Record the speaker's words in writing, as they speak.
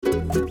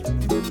Hey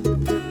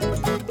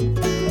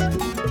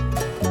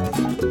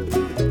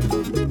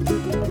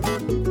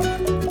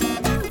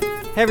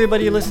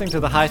everybody, you're listening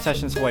to the High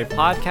Sessions Hawaii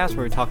podcast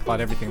where we talk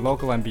about everything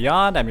local and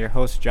beyond. I'm your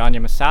host, John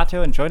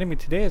Yamasato, and joining me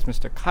today is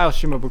Mr. Kyle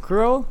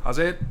Shimabukuro. How's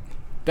it?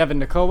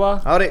 Devin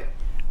Nakoba. Howdy.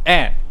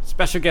 And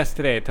special guest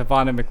today,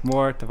 Tavana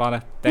McMoore.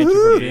 Tavana, thank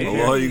you for being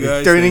here. Hello, you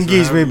guys. During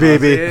engagement,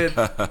 baby.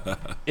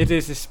 It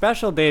is a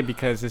special day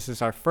because this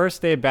is our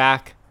first day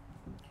back,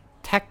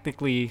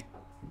 technically,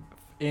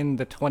 in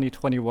the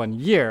 2021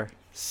 year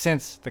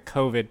since the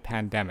COVID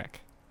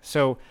pandemic.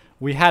 So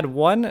we had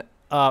one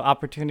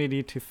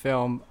opportunity to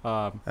film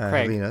Craig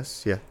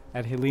Helena's, yeah.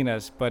 at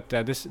Helena's, but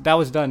that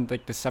was done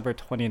like December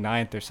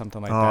 29th or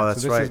something like that. Oh,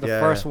 that's so this right. is the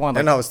first one.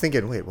 And I was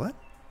thinking, wait, what?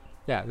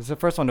 Yeah, this is the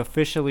first one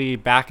officially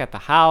back at the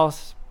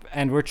house,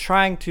 and we're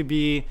trying to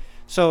be.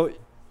 So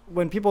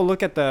when people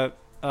look at the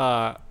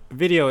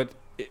video,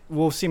 it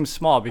will seem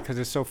small because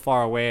it's so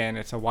far away and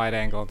it's a wide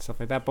angle and stuff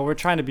like that. But we're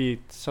trying to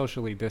be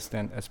socially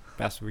distant as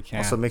best we can.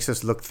 Also makes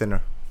us look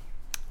thinner.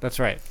 That's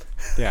right.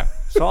 Yeah.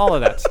 So all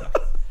of that stuff.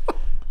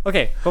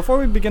 Okay, before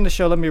we begin the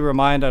show, let me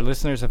remind our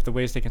listeners of the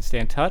ways they can stay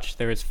in touch.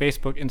 There is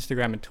Facebook,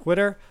 Instagram, and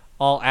Twitter,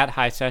 all at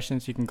High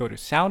Sessions. You can go to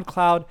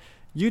SoundCloud,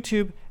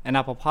 YouTube, and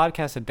Apple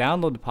Podcasts to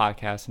download the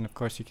podcast. And, of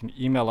course, you can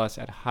email us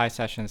at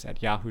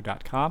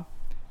highsessions@yahoo.com.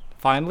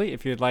 Finally,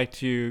 if you'd like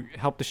to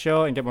help the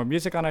show and get more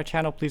music on our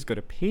channel, please go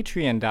to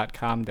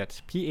patreon.com.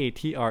 That's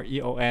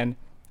Patreon,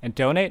 and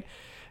donate.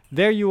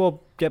 There you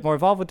will get more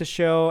involved with the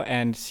show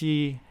and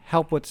see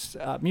help with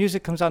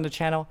music comes on the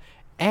channel.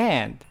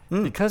 And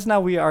because now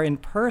we are in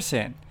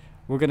person,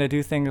 we're going to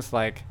do things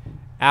like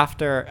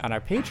after on our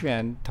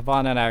Patreon,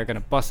 Tavana and I are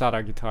going to bust out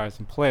our guitars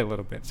and play a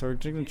little bit. So we're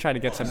going to try to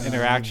get some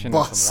interaction.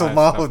 Bust them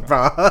out,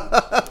 bro.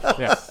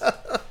 Yeah.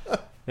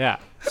 Yeah.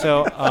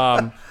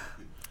 So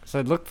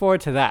look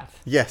forward to that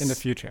in the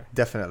future.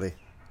 Definitely.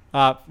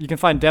 You can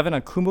find Devin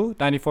on Kumu,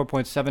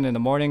 94.7 in the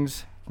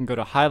mornings. You can go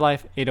to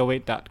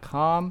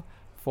highlife808.com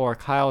for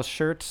Kyle's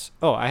shirts.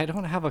 Oh, I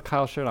don't have a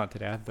Kyle shirt on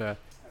today. I have the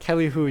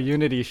Kelly Hu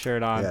Unity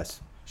shirt on. Yes.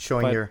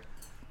 Showing your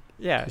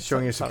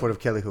support of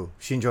Kelly Hu.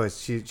 She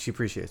enjoys. She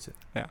appreciates it.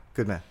 Yeah.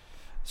 Good man.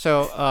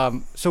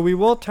 So we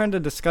will turn the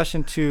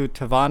discussion to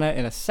Tavana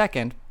in a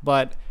second,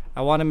 but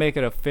I want to make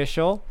it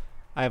official.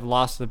 I've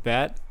lost the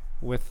bet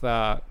with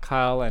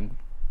Kyle and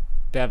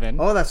Devin.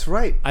 Oh, that's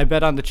right. I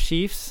bet on the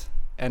Chiefs,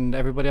 and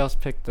everybody else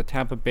picked the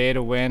Tampa Bay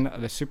to win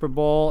the Super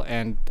Bowl.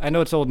 And I know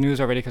it's old news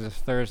already because it's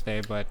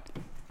Thursday, but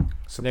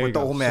support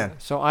the old man.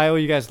 So I owe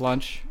you guys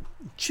lunch.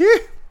 Cheer.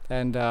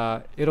 And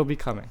it'll be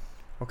coming.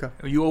 Okay.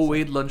 You owe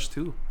Wade lunch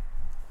too.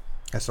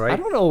 That's right. I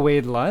don't owe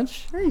Wade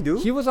lunch. Yeah, you do.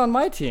 He was on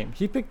my team.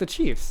 He picked the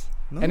Chiefs.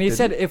 No, and he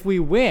said if we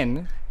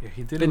win,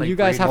 he did then like you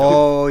guys have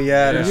to. You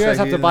guys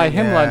have to buy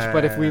him lunch.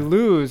 But if we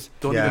lose,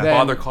 don't even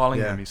bother calling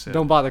him. He said,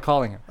 don't bother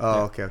calling him.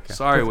 Oh, okay.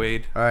 Sorry,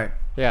 Wade. All right.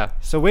 Yeah.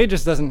 So Wade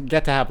just doesn't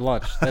get to have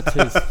lunch. That's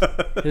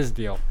his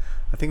deal.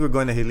 I think we're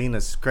going to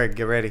Helena's. Craig,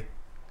 get ready.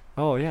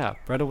 Oh yeah,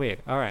 Brother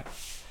Wade. All right.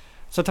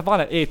 So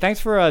Tavana, hey, thanks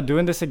for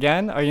doing this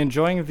again. Are you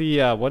enjoing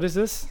the what is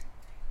this?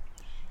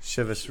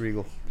 Chivas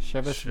Regal.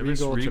 Chivas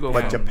Regal,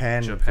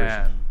 Japan. But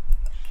Japan.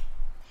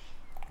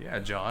 Yeah,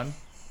 John.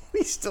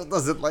 He still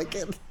doesn't like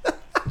it.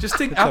 Just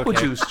take apple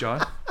juice,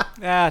 John.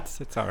 Yeah,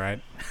 it's all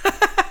right.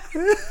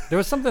 There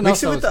was something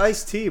Mix else. Mix it with the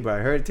iced tea, bro. I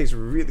heard it tastes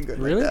really good.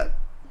 Really?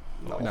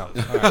 Like No.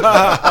 that. All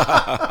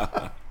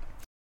right.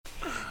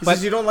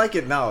 But you don't like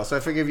it now, so I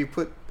figure if you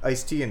put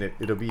iced tea in it,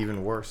 it'll be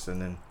even worse,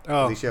 and then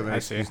at least you have an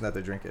excuse not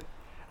to drink it.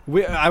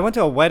 I went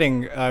to a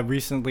wedding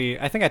recently.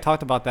 I think I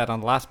talked about that on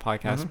the last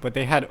podcast, but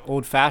they had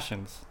old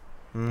fashions.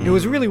 It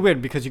was really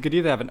weird because you could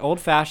either have an old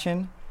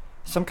fashioned,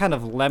 some kind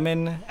of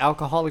lemon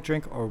alcoholic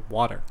drink, or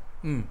water.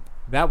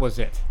 That was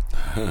it.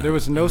 There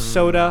was no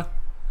soda,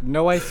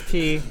 no iced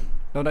tea.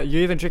 No,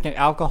 you're either drinking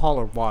alcohol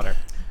or water.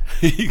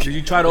 Did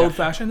you try the old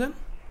fashioned then?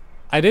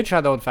 I did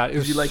try the old fashioned. It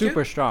was like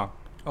super strong.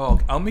 Oh,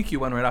 I'll make you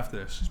one right after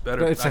this. It's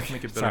better. It's I can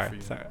make it better for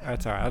you. Sorry.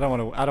 It's all right. I don't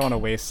want to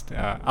waste.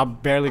 I'm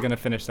barely gonna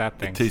finish that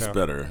thing. It tastes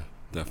better,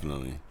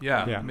 definitely.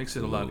 Yeah, it makes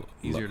it a lot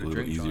easier to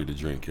drink. Easier to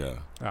drink,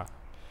 yeah.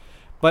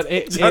 But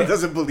John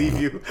doesn't believe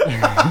you.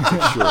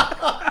 Sure.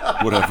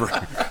 Whatever.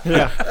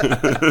 Yeah.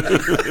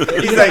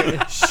 He's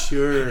like,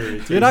 sure.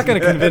 You're not going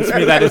to convince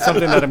me that it's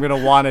something that I'm going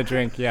to want to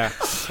drink, yeah.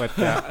 But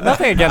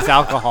nothing against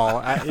alcohol.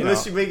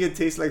 Unless you make it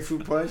taste like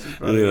fruit punch, you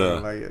probably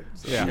don't like it.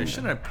 So. Yeah. You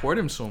shouldn't have poured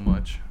him so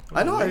much.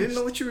 I know. I didn't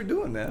know what you were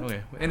doing, man.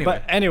 Okay.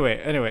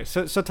 Anyway.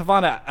 So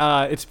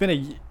Tavana, it's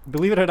been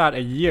believe it or not,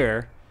 a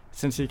year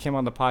since you came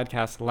on the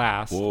podcast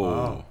last. Whoa.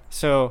 Wow.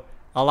 So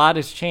a lot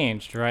has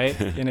changed, right,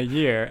 in a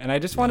year. And I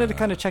just wanted to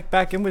kind of check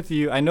back in with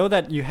you. I know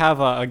that you have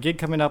a gig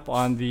coming up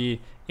on the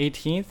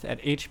 18th at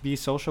HB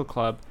Social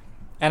Club.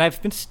 And I've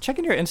been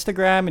checking your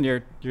Instagram and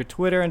your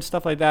Twitter and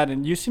stuff like that.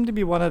 And you seem to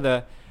be one of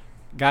the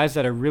guys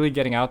that are really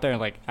getting out there and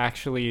like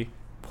actually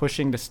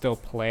pushing to still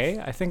play.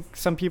 I think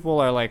some people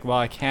are like, well,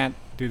 I can't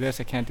do this,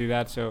 I can't do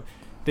that. So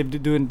they've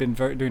been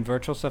doing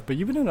virtual stuff. But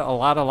you've been doing a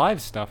lot of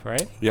live stuff,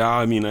 right? Yeah,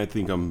 I mean, I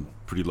think I'm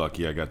pretty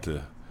lucky. I got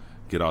to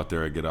get out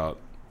there. I get out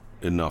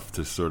enough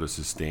to sort of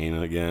sustain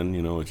it again,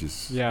 which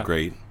is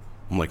great.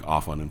 I'm like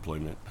off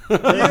unemployment. Whoa!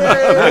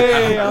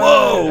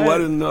 I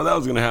didn't know that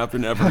was gonna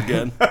happen ever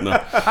again.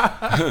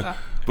 No.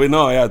 But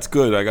no, yeah, it's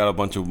good. I got a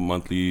bunch of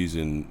monthlies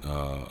and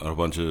a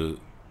bunch of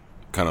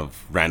kind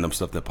of random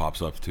stuff that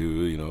pops up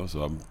too,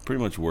 so I'm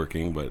pretty much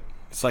working, but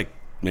it's like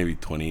maybe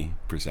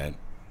 20%.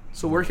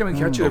 So where can we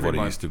catch you every month?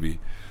 What it used to be.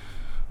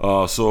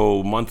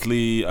 So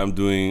monthly, I'm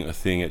doing a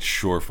thing at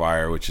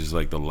Surefire, which is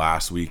like the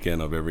last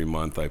weekend of every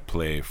month. I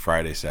play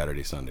Friday,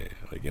 Saturday, Sunday,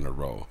 like in a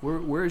row.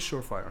 Where is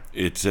Surefire?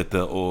 It's at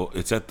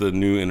the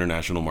new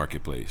International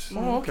Marketplace.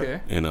 Oh,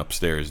 okay. And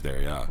upstairs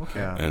there, yeah.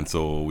 Okay. And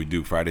so we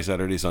do Friday,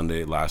 Saturday,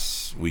 Sunday,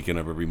 last weekend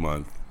of every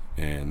month,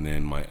 and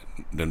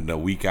then the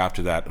week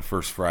after that, the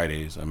first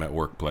Fridays, I'm at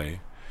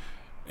Workplay.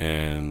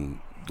 And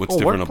what's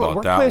different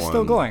about that one? Workplay's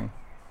still going.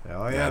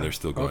 Oh yeah, yeah, they're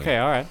still going. Okay,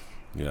 all right.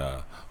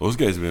 Yeah, those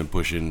guys have been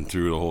pushing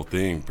through the whole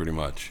thing pretty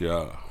much.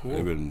 Yeah, cool.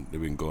 They've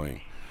been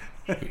going.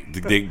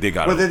 They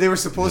got whether they were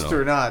supposed to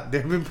or not.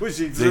 They've been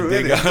pushing through.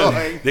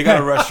 They got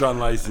a restaurant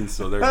license,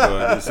 so they're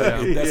good.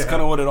 That's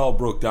kind of what it all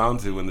broke down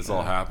to when this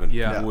all happened.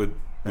 Yeah, with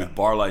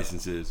bar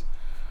licenses,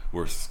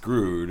 we're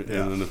screwed,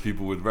 and then the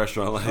people with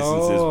restaurant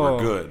licenses were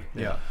good.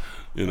 Yeah,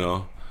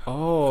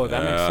 Oh,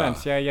 that makes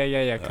sense.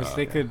 Yeah. Because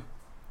they could.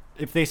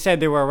 If they said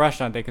they were a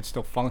restaurant, they could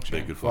still function.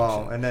 They could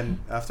function. Well, and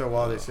then after a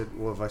while, they said,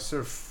 "Well, if I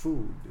serve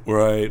food,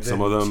 right? Then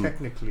some of them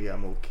technically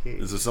I'm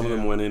okay." So some of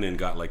them went in and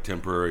got like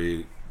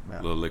temporary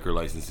little liquor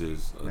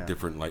licenses,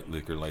 different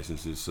liquor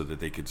licenses, so that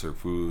they could serve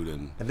food.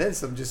 And then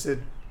some just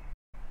said,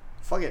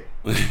 "Fuck it,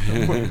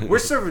 we're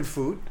serving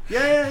food."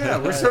 Yeah,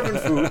 we're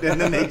serving food,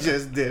 and then they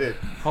just did it.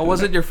 How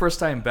was it your first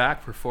time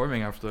back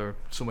performing after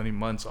so many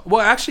months? Well,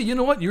 actually, you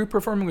know what? You were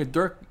performing with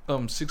Dirk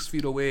 6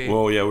 feet away.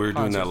 Well, yeah, we were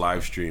doing that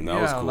live stream. That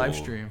was cool. Live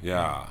stream.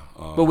 Yeah,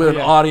 but with an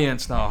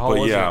audience now. How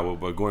was it?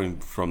 But going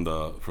from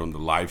the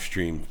live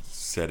stream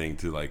setting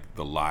to like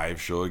the live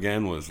show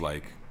again was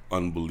like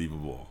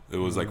unbelievable. It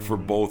was like for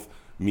both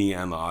me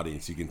and the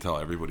audience, you can tell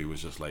everybody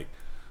was just like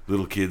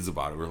little kids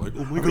about it. We're like,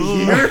 oh my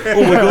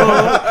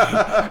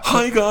god,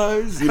 hi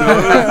guys, it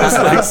was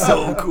like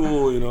so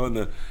cool,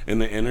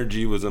 and the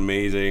energy was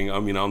amazing.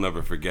 I mean, I'll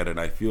never forget it.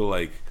 I feel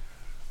like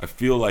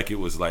it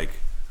was like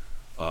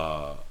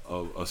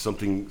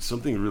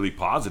something really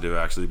positive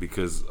actually,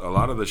 because a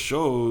lot of the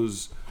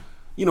shows,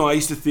 I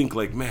used to think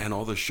like, man,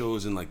 all the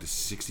shows in like the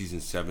 60s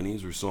and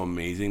 70s were so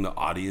amazing. The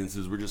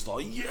audiences were just all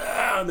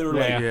and they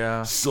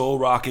were so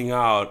rocking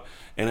out.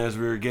 And as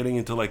we were getting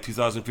into like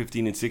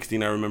 2015 and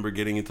 16, I remember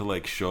getting into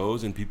like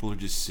shows and people are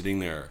just sitting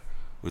there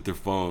with their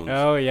phones.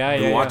 Oh yeah,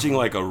 and watching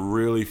like a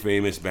really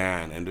famous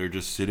band, and they're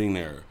just sitting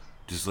there,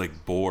 just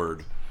like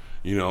bored,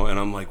 And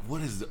I'm like,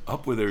 what is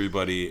up with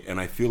everybody? And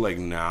I feel like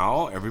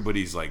now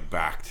everybody's like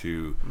back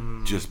to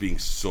just being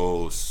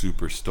so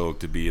super stoked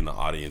to be in the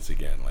audience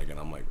again. Like, and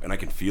I'm like, and I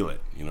can feel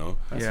it,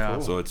 That's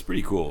cool. So it's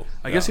pretty cool.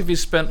 I guess if you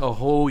spent a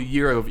whole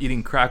year of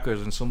eating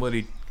crackers and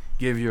somebody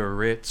gave you a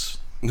Ritz.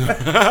 It's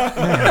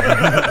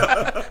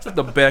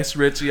the best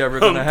Ritz you ever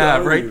gonna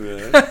have, right?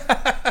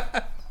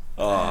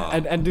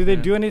 And do they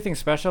do anything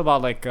special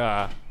about like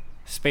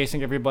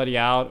spacing everybody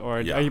out, or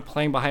are you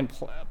playing behind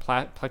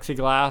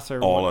plexiglass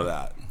or all of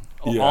that?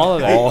 All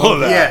of that. All of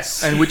that.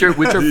 Yes. And which are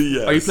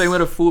you playing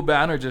with a full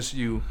band or just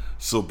you?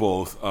 So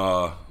both.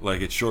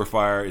 Like at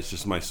Surefire, it's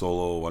just my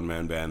solo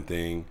one-man band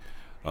thing.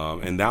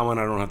 And that one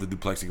I don't have to do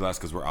plexiglass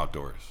because we're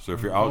outdoors. So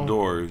if you're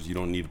outdoors, you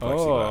don't need plexiglass.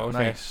 Oh, okay.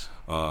 Nice.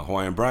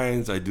 Hawaiian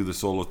Brian's, I do the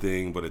solo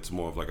thing, but it's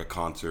more of like a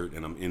concert,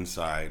 and I'm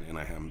inside, and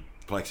I have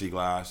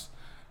plexiglass,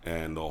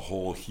 and the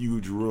whole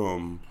huge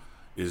room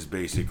is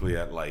basically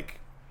at like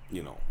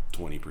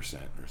 20%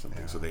 or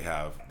something. So they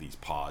have these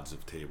pods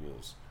of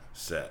tables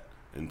set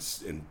and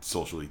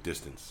socially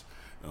distanced,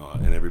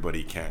 and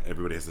everybody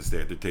has to stay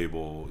at their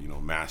table,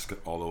 mask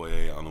all the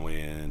way on the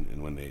way in,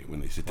 and when they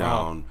sit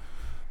down,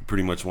 you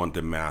pretty much want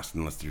them masked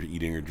unless they're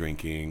eating or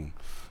drinking.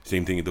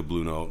 Same thing at the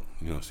Blue Note,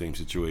 same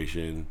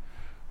situation.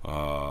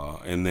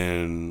 And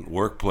then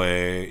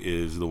Workplay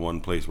is the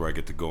one place where I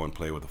get to go and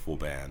play with a full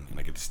band, and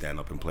I get to stand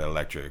up and play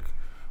electric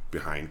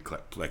behind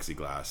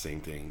plexiglass.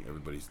 Same thing,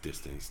 everybody's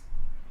distanced,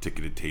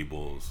 ticketed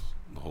tables,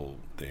 the whole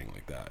thing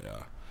like that.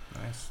 Yeah,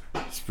 nice.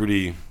 It's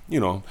pretty,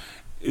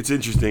 it's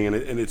interesting, and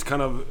it's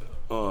kind of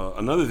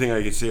another thing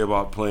I could say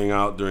about playing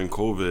out during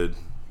COVID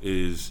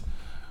is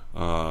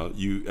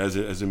you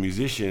as a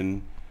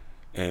musician,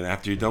 and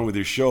after you're done with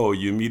your show,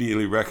 you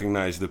immediately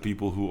recognize the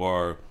people who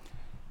are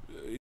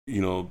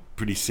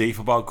pretty safe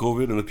about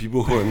COVID and the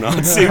people who are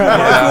not safe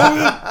about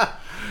COVID.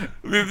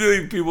 We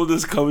feel like people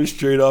just coming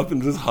straight up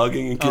and just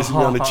hugging and kissing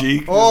me on the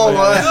cheek. Oh,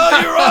 my.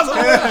 Oh, you're awesome.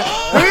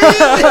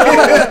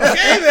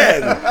 Okay,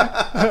 then.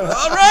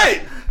 All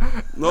right.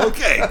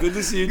 Okay, good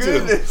to see you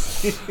too.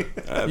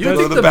 You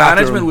think the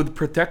management would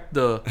protect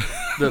the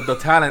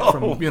talent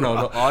from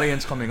the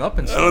audience coming up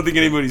and stuff? I don't think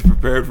anybody's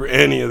prepared for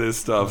any of this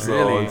stuff, so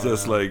really? It's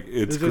just like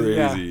it's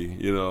crazy,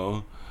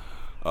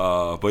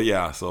 But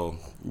yeah, so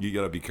you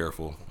gotta be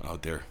careful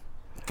out there.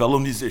 fellow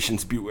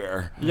musicians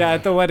beware. Yeah,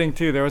 at the wedding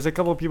too, there was a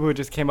couple of people who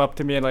just came up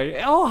to me and like,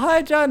 "Oh,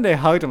 hi, John." They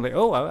hugged him like,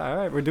 "Oh, all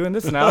right, we're doing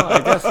this now, I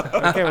guess."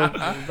 Okay, we're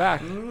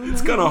back.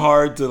 It's kind of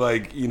hard to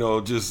like,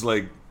 just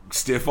like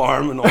stiff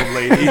arm an old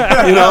lady,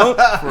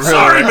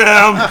 Sorry,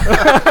 ma'am.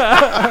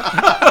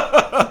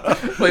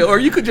 Wait, or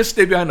you could just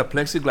stay behind the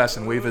plexiglass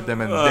and wave at them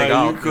and dig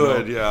out. You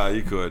could, yeah,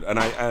 you could. And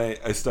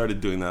I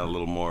started doing that a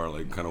little more,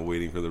 like kind of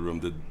waiting for the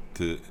room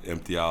to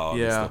empty out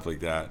and stuff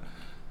like that.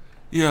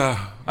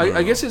 Yeah,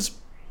 I guess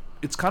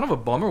it's kind of a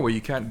bummer where you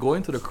can't go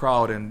into the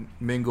crowd and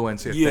mingle and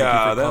say thank you for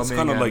coming. Yeah, that's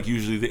kind of like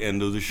usually the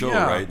end of the show,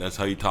 right? That's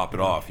how you top it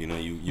off.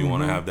 You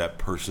want to have that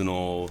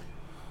personal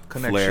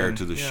connection, flair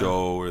to the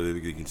show where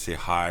they can say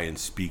hi and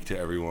speak to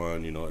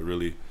everyone.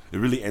 It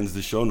really ends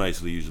the show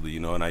nicely usually.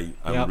 And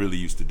I'm really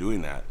used to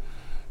doing that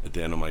at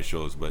the end of my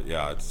shows. But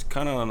yeah, it's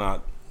kind of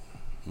not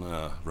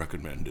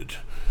recommended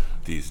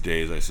these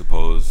days, I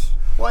suppose.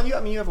 Well, you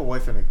have a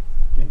wife and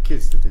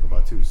kids to think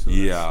about too. So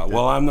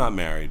well, I'm not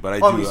married, but I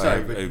do.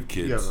 I have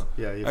kids.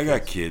 I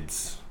got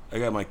kids. I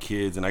got my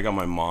kids, and I got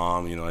my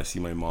mom. I see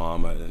my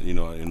mom.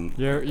 And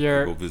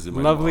your go visit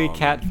my lovely mom.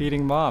 cat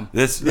feeding mom.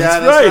 That's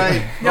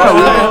right.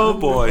 Oh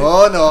boy.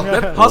 Oh no.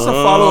 How's the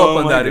follow up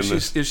on my that?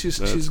 goodness. Is she's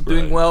That's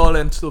doing right. well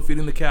and still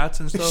feeding the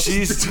cats and stuff?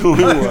 She's doing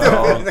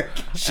well.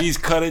 She's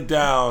cut it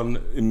down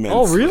immensely.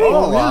 Oh really?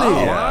 Oh, wow.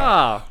 Really? Yeah.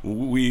 Wow.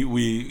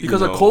 We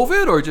Because of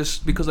COVID or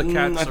just because of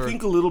cats? I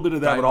think a little bit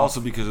of that, dying but off?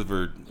 also because of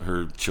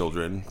her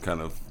children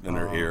kind of in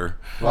her ear.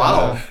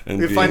 Wow.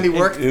 And It finally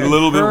worked. A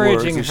little bit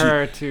worse. Encouraging So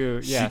her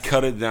to She yes.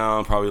 cut it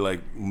down probably like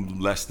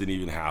less than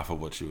even half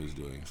of what she was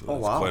doing. So that's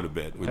wow. quite a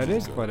bit. Which That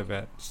is good. quite a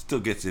bit. Still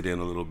gets it in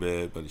a little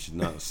bit, but she's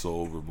not so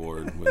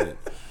overboard with it.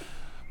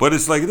 But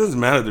it's like, it doesn't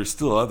matter. There's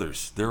still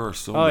others. There are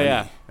so many.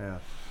 Yeah. Yeah.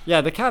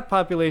 Yeah, the cat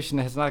population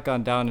has not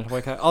gone down in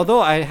Hawaii.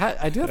 Although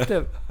I do have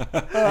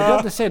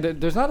to say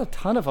that there's not a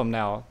ton of them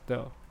now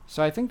though.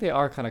 So I think they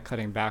are kind of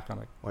cutting back on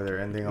it. Or they're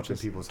ending up in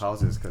people's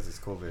houses because it's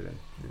COVID and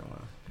you don't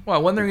want to. Well,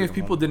 I'm wondering if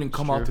People people didn't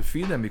come out True. to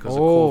feed them because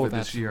of Oh, COVID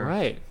that's this year.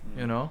 right.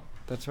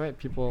 That's right.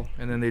 People.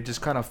 And then they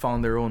just kind of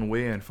found their own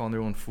way and found their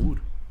own food.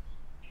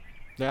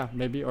 Yeah,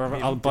 maybe, or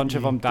Maybe a bunch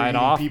of them 3 died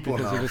million off people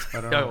because now. they just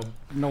I don't Yeah, know.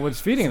 no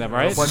one's feeding them,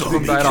 right? A bunch of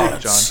them died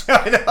off, John.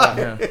 I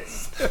know.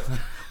 Yeah.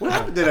 What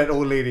happened to that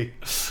old lady?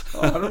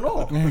 Oh, I don't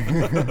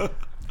know.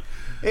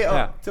 Hey,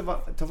 Yeah.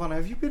 Tavana,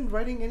 have you been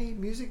writing any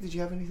music? Did you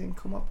have anything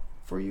come up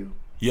for you?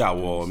 Yeah,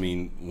 well, I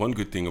mean, one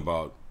good thing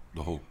about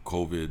the whole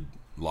COVID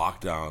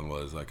lockdown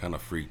was I kind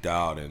of freaked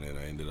out, and then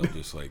I ended up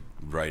just like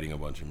writing a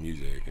bunch of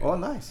music. Oh,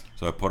 nice.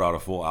 So I put out a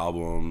full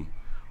album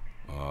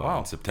Wow.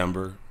 in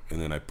September,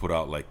 and then I put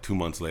out like 2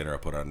 months later, I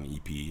put out an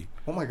EP.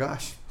 Oh my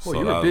gosh. Oh, So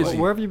you that were was, busy.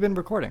 Where have you been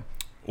recording?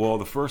 Well,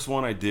 the first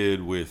one I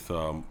did with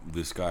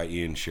this guy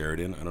Ian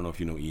Sheridan. I don't know if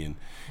you know Ian.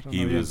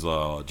 He know was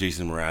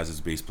Jason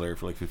Mraz's bass player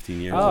for like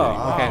 15 years. Oh, and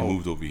he okay.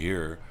 moved over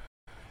here,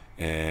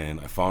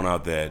 and I found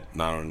out that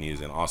not only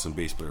is an awesome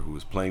bass player who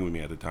was playing with me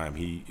at the time,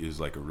 he is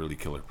like a really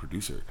killer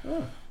producer.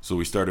 So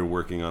we started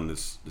working on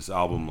this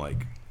album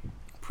like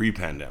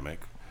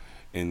pre-pandemic,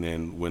 and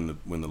then when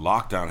the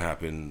lockdown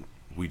happened,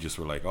 we just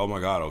were like, oh my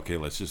god, okay,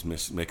 let's just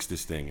mix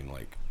this thing and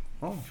like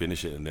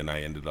finish it. And then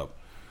I ended up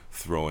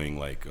throwing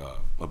like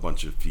a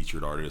bunch of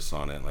featured artists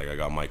on it. Like I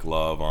got Mike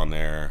Love on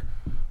there,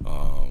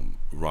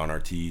 Ron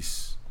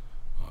Artis,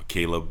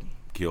 Caleb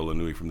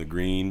Keolanui from The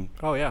Green,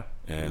 Oh yeah.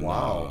 and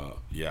Wow.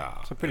 yeah,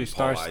 It's a pretty and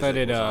Paul Isaac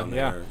star-studded, was on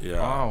yeah. there. Yeah.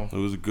 Wow. It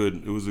was a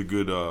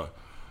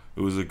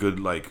good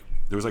like,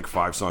 there was like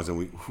 5 songs,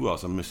 and who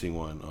else? I'm missing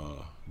one.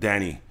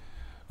 Danny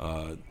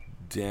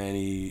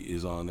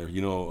is on there.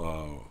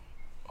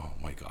 Oh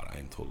my god, I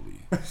am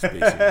totally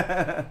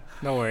spacing.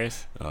 No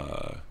worries.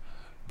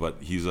 But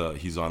he's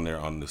on there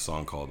on this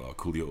song called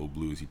Coolio O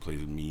Blues. He plays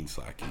with me and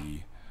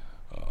Slacky.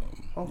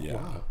 Yeah.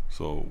 Wow.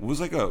 So it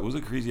was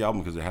a crazy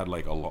album because it had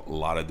like a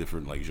lot of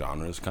different like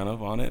genres kind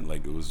of on it.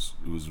 Like it was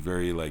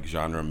very like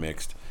genre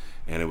mixed,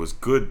 and it was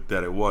good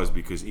that it was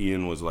because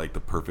Ian was like the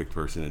perfect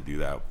person to do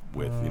that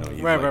with.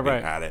 He's Right, like right.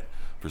 been at it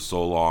for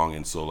so long,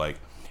 and so like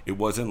it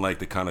wasn't like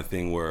the kind of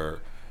thing where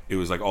it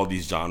was like all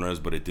these genres,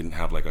 but it didn't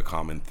have like a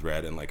common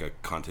thread and like a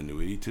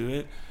continuity to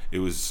it. It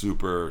was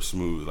super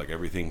smooth. Like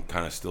everything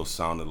kind of still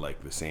sounded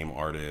like the same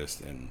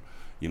artist, and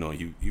he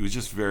was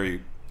just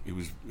very. It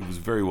was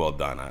very well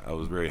done. I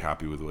was very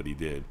happy with what he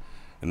did,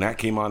 and that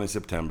came out in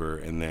September.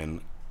 And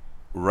then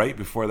right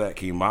before that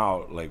came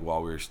out, like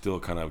while we were still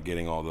kind of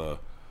getting all the,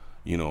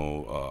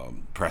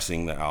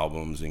 pressing the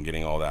albums and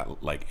getting all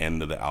that like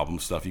end of the album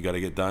stuff you got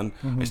to get done,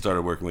 I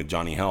started working with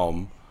Johnny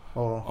Helm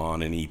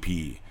on an EP,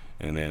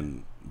 and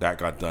then that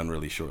got done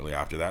really shortly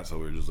after that. So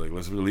we were just like,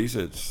 let's release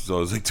it. So it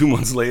was like 2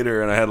 months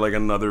later, and I had like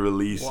another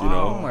release.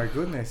 Oh my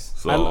goodness.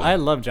 So I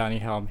love Johnny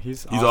Helm.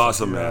 He's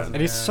awesome, man. and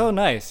he's so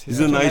nice. He's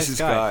such the a nicest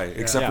nice guy,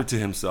 except Yeah. for to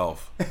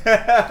himself.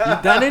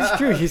 That is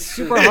true. He's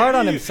super hard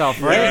on himself,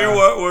 When right?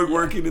 you're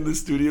working in the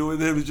studio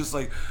with him, it's just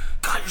like,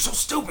 God, you're so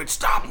stupid.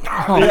 Stop. He's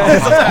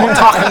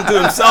talking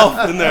to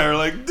himself in there,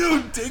 like,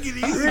 dude, take it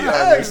easy on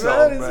Relax,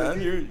 yourself, man.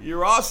 man.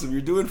 You're awesome.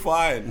 You're doing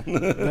fine.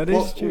 That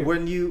is true.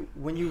 When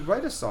you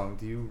write a song,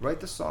 do you write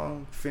the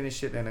song,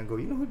 finish it, and then go,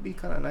 you know who'd be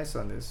kind of nice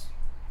on this?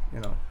 You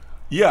know.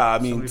 Yeah, I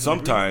Somebody mean, from the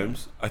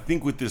sometimes I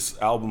think with this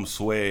album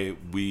Sway,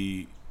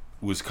 we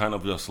was kind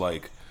of just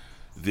like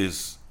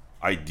this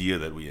idea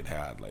that we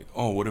had, like,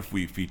 oh, what if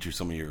we feature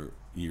some of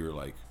your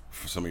like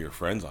some of your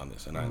friends on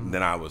this? And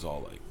then I was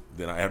all like,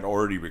 then I had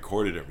already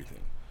recorded everything,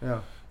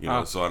 Yeah. you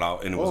know, so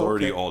and it was Oh,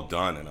 already okay. all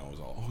done, and I was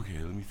all, okay,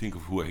 let me think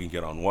of who I can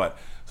get on what.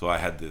 So I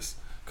had this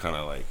kind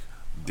of like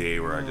day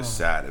where I just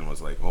sat and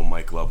was like, oh,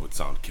 Mike Love would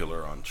sound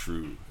killer on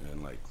True,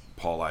 and like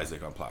Paul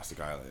Isaac on Plastic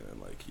Island,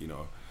 and like, you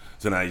know.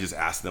 So then I just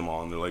asked them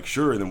all, and they're like,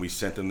 sure. And then we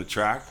sent them the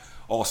track,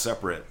 all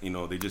separate. You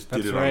know, they just did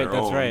That's it right, on their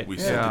that's own. right. We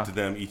Yeah. sent it to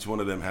them. Each one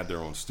of them had their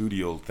own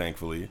studio,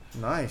 thankfully.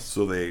 Nice.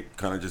 So they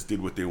kind of just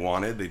did what they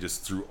wanted. They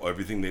just threw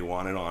everything they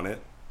wanted on it,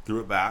 threw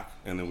it back,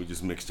 and then we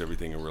just mixed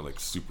everything, and we're like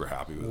super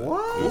happy with it.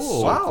 What? It was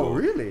so Wow, cool.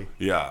 really?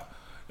 Yeah.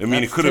 I mean,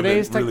 That's it could have been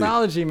today's really,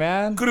 technology,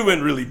 man. could have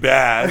been really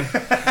bad,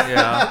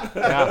 Yeah.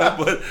 Yeah.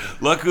 but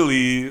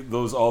luckily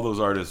all those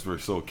artists were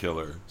so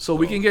killer. So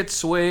we can get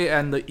Sway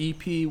and the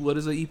EP. What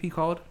is the EP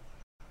called?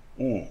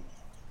 Mm.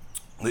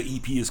 The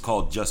EP is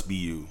called Just Be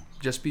You.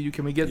 Just Be You.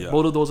 Can we get Yeah.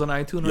 both of those on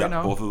iTunes Yeah, right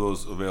now? both of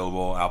those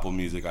available, Apple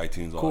Music,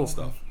 iTunes, all Cool. that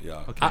stuff.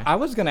 Yeah. Okay. I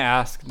was gonna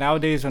ask,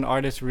 nowadays when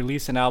artists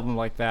release an album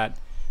like that,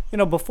 you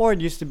know, before it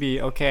used to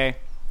be, okay,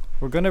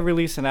 we're gonna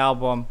release an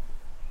album,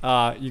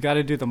 you got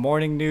to do the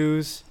morning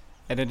news,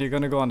 and then you're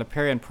gonna go on the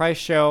Perry and Price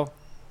show,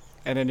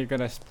 and then you're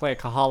gonna play at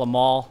Kahala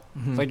Mall.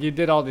 Mhm. Like you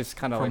did all this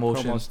kind of like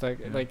Promotion. promo stuff.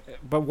 Yeah. Like,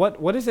 but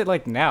what is it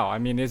like now? I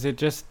mean, is it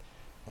just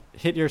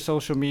hit your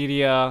social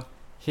media,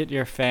 hit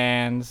your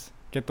fans,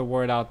 get the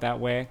word out that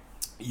way?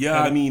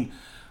 Yeah, I mean,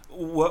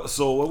 what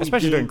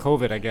Especially we during did,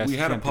 COVID, I guess. we you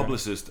had a can't do it.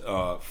 publicist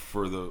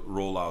for the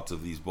rollouts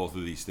of both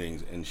of these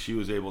things, and she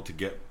was able to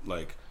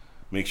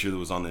make sure that it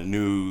was on the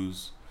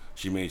news.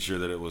 She made sure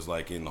that it was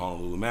like in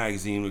Honolulu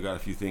Magazine. We got a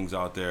few things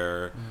out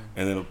there,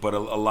 and then but a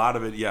lot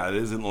of it, yeah, it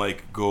isn't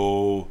like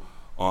go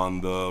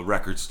on the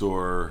record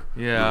store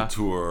Yeah. little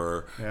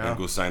tour Yeah. and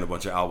go sign a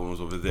bunch of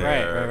albums over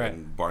there Right.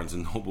 and Barnes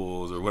and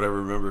Nobles or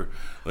whatever. Remember,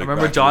 I like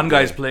remember back in John the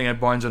day. guys playing at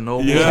Barnes and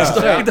Noble Yeah. and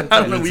stuff like that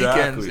on the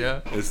Exactly. weekends.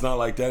 Yeah. It's not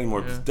like that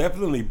anymore. Yeah. It's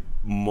definitely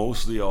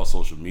mostly all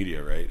social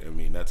media, right? I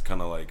mean, that's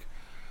kind of like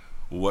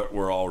what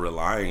we're all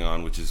relying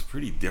on, which is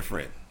pretty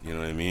different. You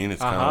know what I mean?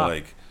 It's kind Uh-huh. of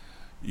like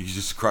you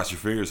just cross your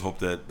fingers, hope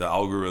that the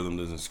algorithm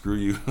doesn't screw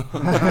you.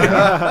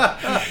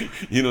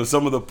 You know,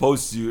 some of the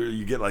posts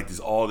you get like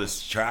all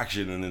this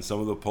traction, and then some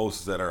of the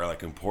posts that are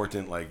like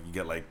important, like you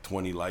get like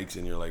 20 likes,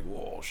 and you're like,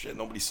 whoa, shit,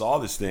 nobody saw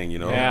this thing, you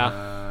know?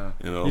 Yeah.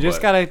 You know, You just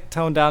but- gotta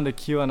tone down the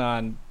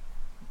QAnon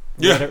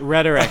Yeah.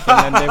 rhetoric,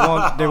 and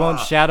then they won't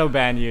shadow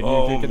ban you. And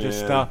Oh, you can just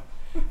man. stuff.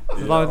 As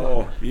Yeah, long as-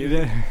 oh,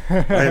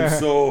 I am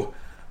so.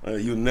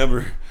 You'll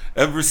never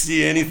ever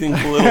see anything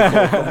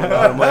political coming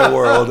out of my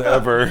world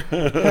ever.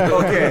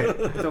 Okay,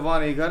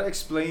 Tavani, you gotta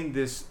explain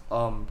this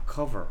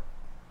cover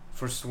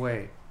for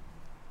Sway.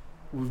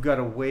 We've got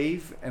a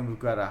wave, and we've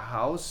got a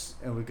house,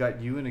 and we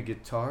got you and a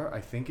guitar.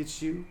 I think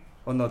it's you.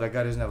 Oh no, that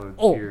guy doesn't have a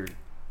Oh. beard.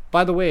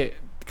 By the way,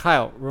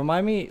 Kyle,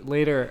 remind me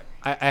later.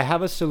 I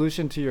have a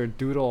solution to your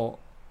doodle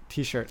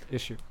T-shirt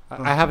issue.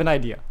 I have an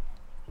idea.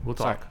 We'll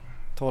Sorry. talk.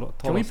 Total.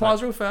 Can we side.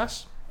 pause real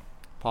fast?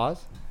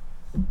 Pause.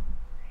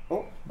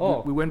 Oh,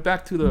 Oh, We went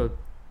back to the.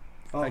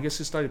 oh. I guess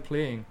it started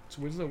playing.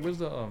 So where's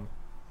the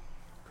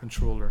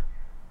controller?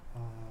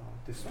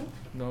 This one.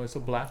 No, it's a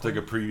black It's like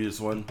a one.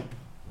 previous one.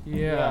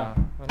 Yeah.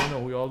 I don't know.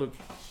 We all look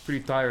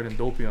pretty tired and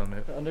dopey on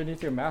it.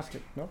 underneath your mask.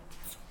 No.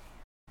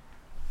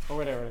 Oh,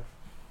 whatever.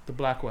 The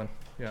black one.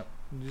 Yeah.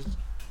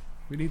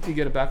 We need to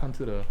get it back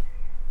onto the.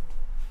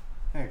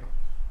 There you go.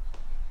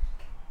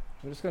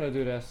 We're just gonna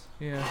do this.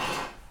 Yeah.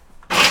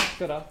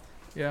 Sit up.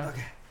 Yeah.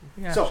 Okay.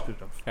 Yeah. So- it's good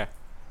enough.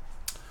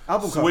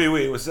 Album So cover.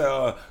 wait, was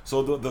so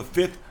the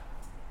fifth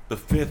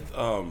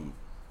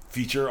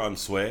feature on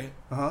Sway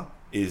Uh-huh.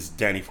 is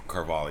Danny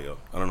Carvalho.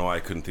 I don't know why I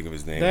couldn't think of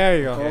his name. There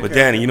you go. Okay. But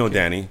Danny, you know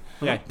Danny.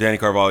 Yeah. Danny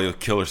Carvalho,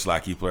 killer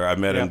slacky player. I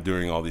met him Yeah.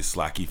 during all these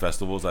slacky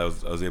festivals. I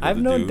was able I've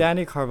to known do.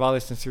 Danny Carvalho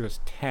since he was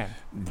 10.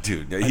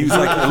 Dude, he was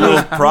like a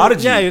little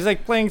prodigy. Yeah, he was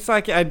like playing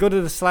slacky. I'd go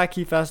to the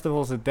slacky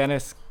festivals with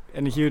Dennis,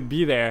 and he would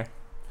be there.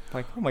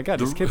 Like, oh my god,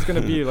 this The- kid's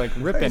gonna be like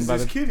Hey, ripping it's by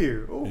this the. kid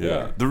here. Oh,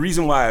 Yeah. The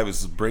reason why I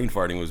was brain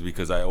farting was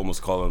because I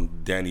almost call him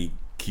Danny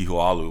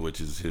Kihoalu,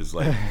 which is his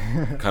like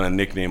kind of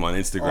nickname on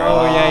Instagram.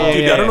 Oh yeah.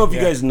 Dude, I don't know if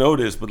yeah. you guys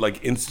noticed, but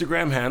like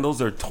Instagram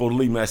handles are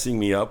totally messing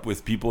me up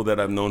with people that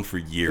I've known for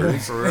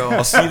years. For real.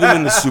 I'll see them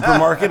in the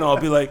supermarket and I'll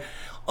be like,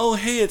 oh,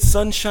 hey, it's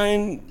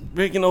Sunshine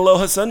making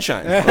Aloha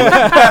Sunshine. I'm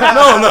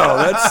like, no,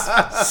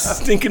 that's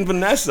stinking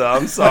Vanessa.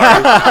 I'm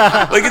sorry.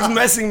 Like, it's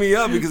messing me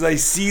up because I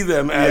see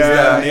them as Yeah,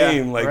 that yeah,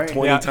 name like right.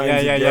 20 Yeah, times yeah,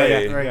 a yeah,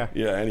 day. yeah, Right.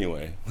 yeah.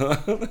 Anyway.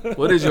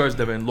 What is yours,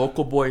 Devin?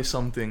 Local boy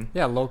something.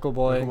 Yeah, local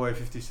boy, Local Boy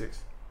 56.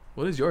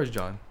 What is yours,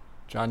 John?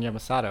 John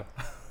Yamasato.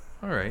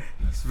 All right.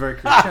 It's very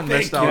creative. Can't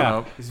mess that you. one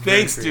up. It's very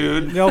Thanks,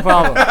 creative. dude. No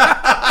problem.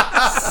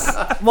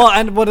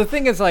 Well, the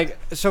thing is, like,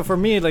 so for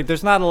me, like,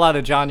 there's not a lot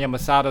of John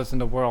Yamasatos in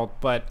the world,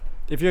 but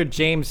if you're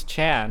James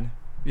Chan,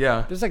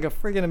 Yeah. there's like a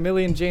friggin' a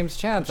million James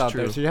Chans out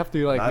there, true. so you have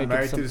to like Not make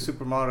married it some. to the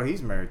supermodel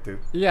he's married to.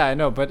 Yeah, I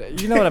know,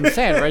 but you know what I'm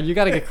saying, right? You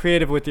got to get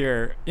creative with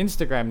your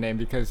Instagram name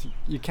because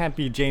you can't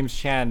be James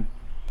Chan.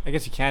 I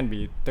guess you can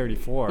be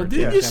 34. But James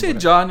didn't you Chan, say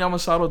but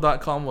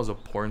JohnYamasato.com was a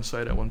porn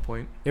site at one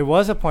point? it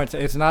was a porn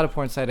site? It's not a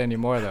porn site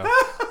anymore, though.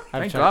 I've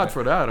Thank checked God it.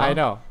 for that. Huh? I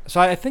know.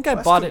 So I think I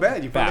That's bought too it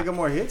bad. You back. probably got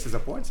more hits as a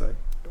porn site.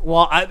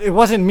 Well, it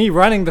wasn't me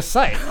running the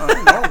site.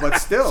 I know, but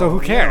still. So who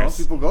you know, cares?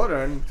 people go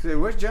there and say,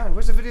 "Where's John?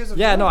 Where's the videos of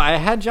Yeah, John?" no, I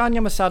had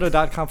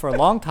JohnYamasato.com for a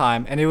long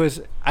time, and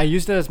I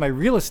used it as my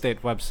real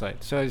estate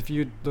website. So if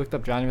you looked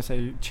up John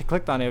Yamasato, you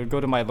clicked on it, it would go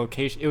to my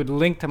location. It would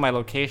link to my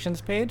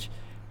locations page,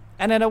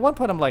 and then at one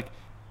point I'm like,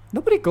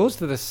 nobody goes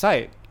to this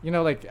site. You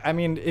know, like, I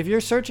mean, if you're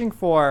searching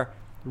for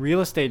real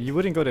estate, you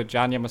wouldn't go to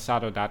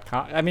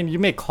JohnYamasato.com. I mean, you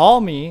may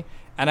call me,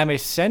 and I may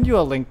send you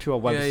a link to a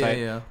website,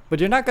 Yeah. but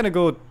you're not gonna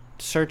go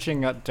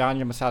searching at John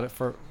Yamasato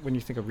for when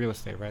you think of real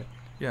estate, right?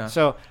 Yeah.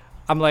 So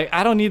I'm like,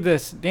 I don't need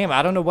this name.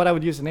 I don't know what I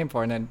would use the name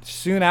for. And then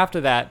soon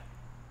after that,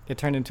 it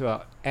turned into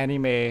a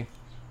anime,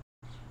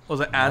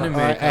 Was it anime?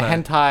 or a kinda-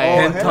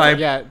 hentai, hentai.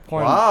 yeah,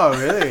 porn. Wow,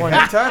 really? Porn.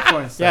 Hentai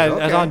porn site. Yeah,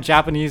 okay. it's on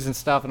Japanese and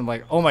stuff, and I'm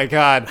like, oh my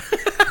god,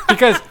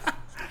 because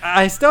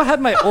I still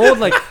had my old,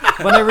 like,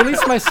 when I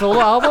released my solo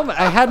album,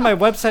 I had my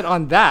website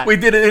on that.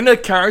 Wait, did any of the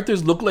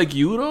characters look like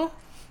you though?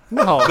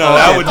 No, No,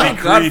 that would be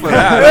Thank God creepy. for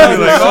that. I'd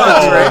be like,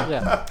 oh.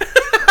 yeah.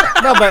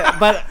 No,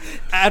 but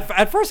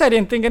at first I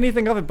didn't think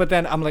anything of it, but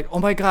then I'm like, oh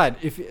my god,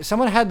 if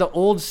someone had the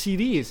old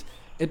CDs,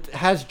 it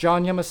has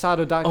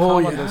JohnYamasato.com Oh,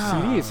 on those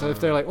yeah. CDs. So if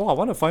they're like, oh, I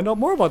want to find out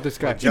more about this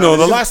guy. You know,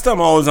 the last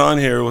time I was on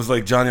here, it was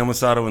like John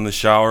Yamasato in the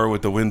shower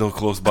with the window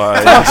close by.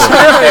 And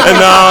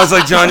now it's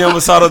like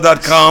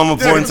JohnYamasato.com, a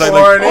porn site.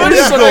 Like, porn. what Yeah.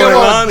 is Something going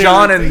about on here?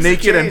 John and Things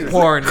naked and change.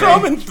 porn.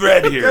 Common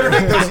thread You gotta,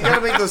 here. you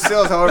gotta make those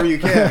sales however you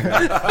can.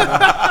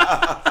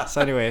 So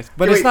anyways,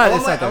 but Wait, it's not. I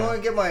It's not wanna, I that. want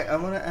to get my. I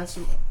want to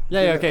answer.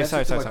 Yeah, yeah, okay, answer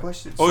sorry, to sorry, my sorry.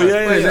 question. Oh,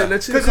 yeah, Wait, yeah.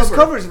 let's see the Because this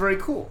cover. cover is very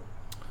cool.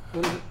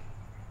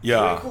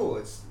 Yeah. Very cool.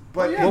 It's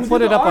but Yeah, We'll who put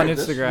did it the up on art?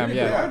 That's Instagram, really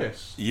yeah. good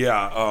artist.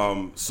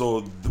 Yeah.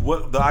 So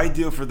what the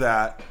idea for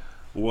that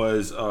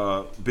was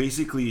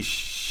basically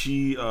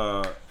she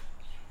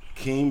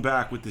came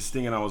back with this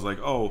thing, and I was like,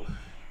 oh,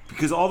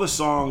 because all the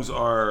songs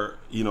are,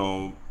 you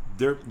know,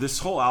 this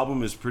whole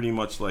album is pretty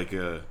much like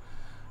a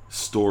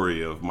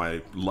story of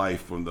my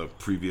life from the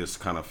previous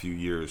kind of few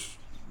years,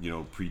 you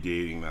know,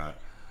 predating that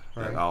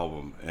Right.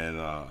 album, and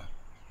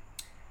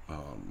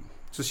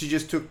so she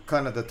just took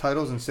kind of the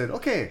titles and said,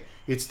 okay,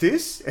 it's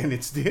this and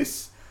it's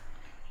this.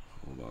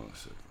 hold on a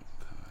second.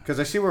 Because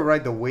I see where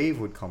Ride the Wave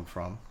would come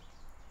from.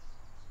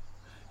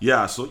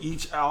 Yeah, so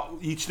each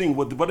thing,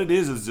 what it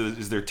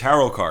is their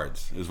tarot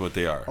cards, is what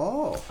they are.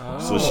 Oh.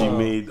 So she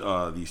made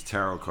these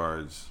tarot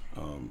cards.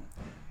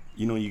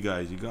 You know, you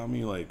guys, you got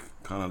me like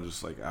kind of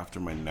just like after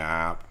my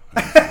nap.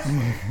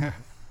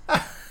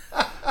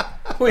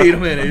 Wait a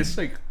minute, it's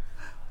like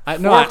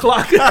No, 4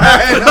 o'clock.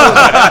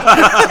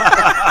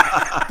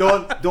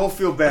 Don't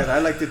feel bad. I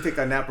like to take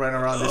a nap right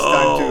around this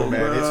time too,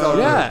 man. It's all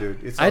yeah, good,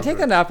 dude. It's I all take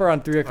good. a nap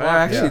around 3 I o'clock.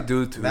 actually Yeah.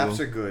 do too. Naps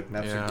are good.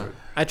 Naps Yeah. are good.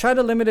 I try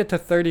to limit it to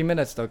 30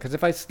 minutes though, because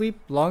if I sleep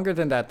longer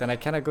than that, then I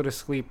cannot go to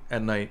sleep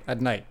At night.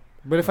 at night.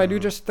 But if I do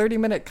just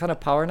 30-minute kind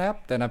of power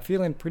nap, then I'm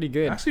feeling pretty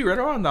good. Actually, right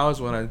around now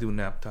is when I do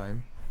nap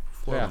time.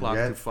 4 Yeah. o'clock to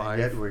Yet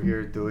 5. we're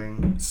here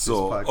doing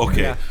So this podcast.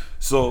 okay, Yeah.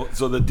 so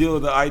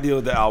the idea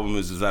of the album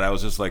is that I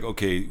was just like,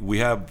 okay, we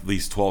have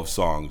these 12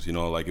 songs, you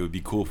know, like it would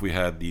be cool if we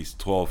had these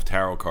 12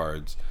 tarot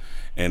cards,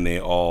 and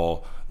the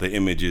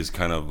images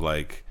kind of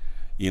like,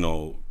 you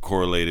know,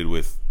 correlated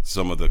with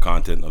some of the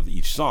content of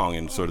each song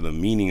and sort of the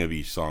meaning of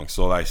each song.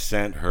 So I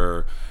sent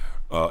her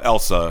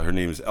Elsa. Her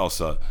name is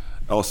Elsa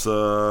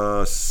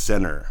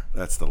Senner.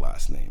 That's the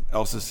last name.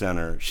 Elsa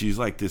Senner. She's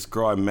like this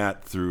girl I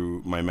met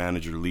through my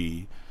manager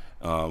Lee,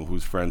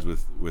 who's friends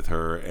with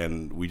her,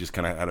 and we just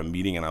kind of had a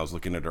meeting, and I was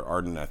looking at her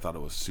art, and I thought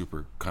it was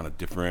super kind of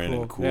different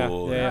and Cool. Yeah,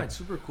 cool. yeah, Yeah, and, it's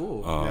super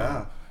cool.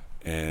 Yeah.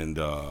 and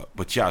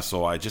but yeah,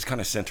 so I just kind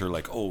of sent her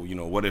like, oh, you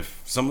know, what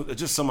if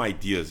some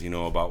ideas, you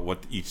know, about what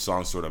each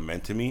song sort of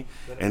meant to me,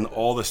 and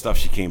all the stuff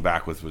she came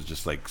back with was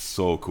just like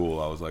so cool.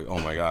 I was like, oh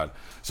my god.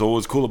 So what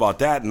was cool about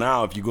that,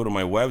 now if you go to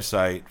my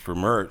website for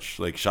merch,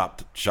 like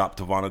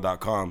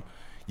shoptavana.com,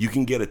 you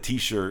can get a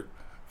t-shirt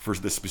for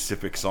the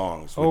specific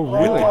songs with, Oh,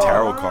 with really? the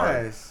tarot Oh,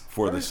 card nice.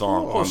 for the Very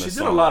song cool. Oh, on she the did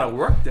song. a lot of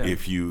work then.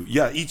 If you,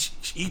 each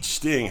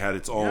thing had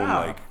its own Yeah.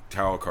 like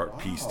tarot card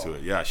piece to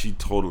it. Yeah, she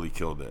totally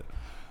killed it.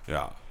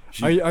 Yeah.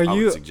 She, Are I would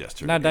you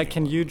suggest her now to that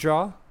can anyone. you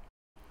draw?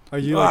 Are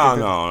you Oh, like a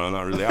good- no,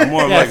 not really. I'm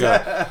more of like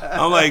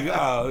I'm like, you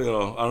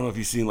know, I don't know if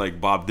you've seen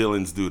like Bob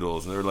Dylan's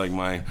doodles. They're like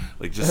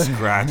just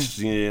scratched,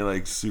 you know,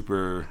 like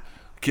super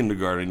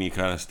kindergarten-y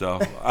kind of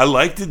stuff. I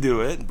like to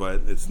do it,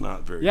 but it's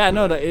not very Yeah, good.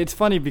 no, it's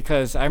funny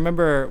because I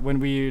remember when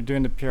we were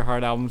doing the Pure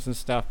Heart albums and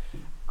stuff.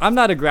 I'm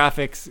not a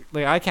graphics,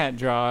 like I can't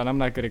draw and I'm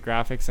not good at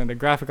graphics, and the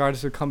graphic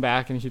artist would come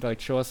back and he'd like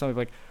show us something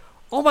like,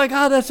 oh my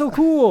god, that's so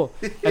cool.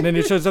 And then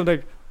he showed something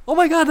like, oh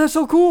my god, that's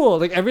so cool.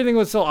 Like everything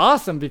was so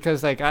awesome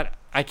because like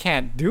I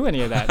can't do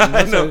any of that. You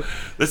I know. So-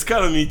 That's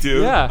kind of me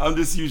too. Yeah. I'm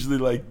just usually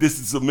like, this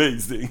is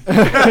amazing.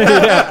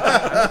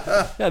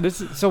 yeah.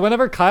 So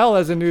whenever Kyle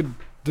has a new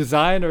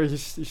design or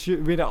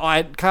we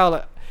know,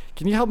 Kyle,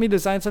 can you help me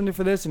design something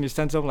for this? And you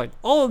send something like,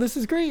 oh, this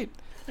is great.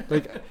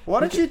 Like, Why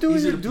don't you do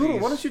Easy your to doodle?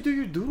 please. Why don't you do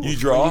your doodle? You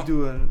draw? You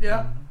do a,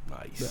 Yeah.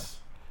 Nice.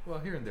 Well,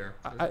 here and there.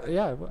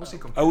 yeah. We'll see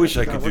I wish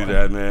I could do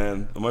that,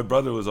 man. My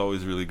brother was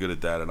always really good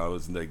at that, and I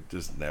was like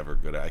just never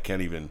good at. I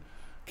can't.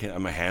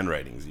 My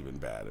handwriting's even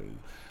bad.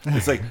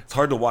 It's like it's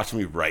hard to watch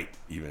me write.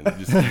 Even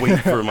just wait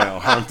for my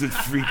arm to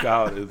freak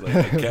out. It's like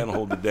I can't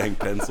hold the dang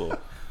pencil.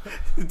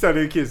 Tell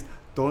your kids,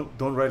 don't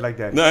write like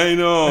that. I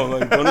know.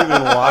 Like, don't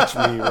even watch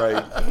me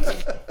write.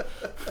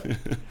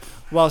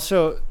 Well,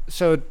 so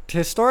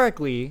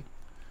historically,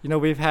 you know,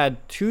 we've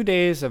had 2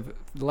 days of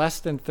less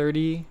than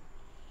 30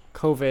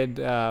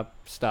 COVID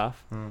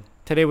stuff.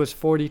 Today was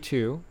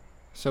 42,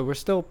 so we're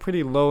still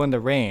pretty low in the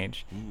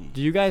range.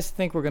 Do you guys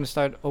think we're going to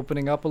start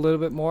opening up a little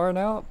bit more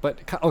now? But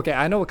okay,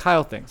 I know what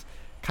Kyle thinks.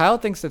 Kyle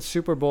thinks that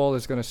Super Bowl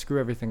is going to screw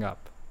everything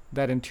up.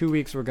 That in 2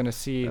 weeks we're going to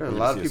see. There are a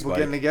lot of see a people spike.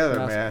 getting together,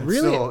 Yes. man.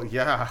 Really? So,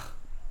 yeah,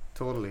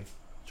 totally.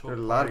 There are a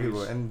lot of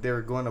people, and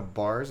they're going to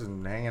bars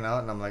and hanging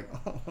out, and I'm like,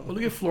 Well,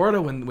 look at Florida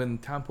when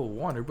Tampa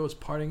won. Everybody was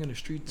partying in the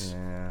streets.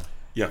 yeah.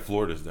 Yeah,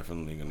 Florida's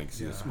definitely gonna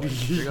see Yeah. a spike.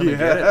 They're gonna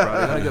get it, bro.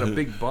 They're gonna get a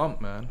big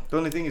bump, man. The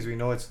only thing is, we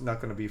know it's not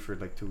going to be for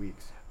like 2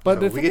 weeks. But So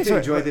the we thing get is, to what-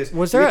 enjoy this.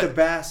 was we there get a- to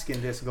bask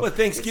in this. And go, But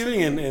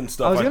Thanksgiving and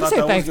stuff. I was I gonna thought say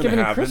that was Thanksgiving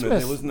gonna and happen.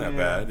 Christmas. It wasn't that Yeah.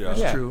 bad. Yeah. That's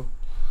Yeah. true.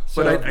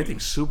 So- But I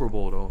think Super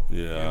Bowl though.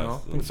 Yeah. You know,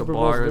 Think with the Super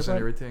Bowl's bars and different?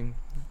 everything.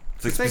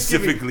 It's like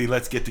Thanksgiving- specifically,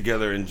 let's get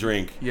together and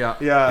drink Yeah.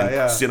 yeah, and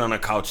yeah. sit on a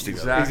couch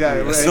together.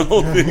 Exactly. That's Right. the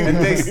whole thing. And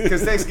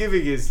because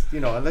Thanksgiving is, you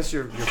know, unless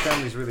your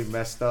family's really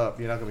messed up,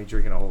 you're not gonna be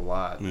drinking a whole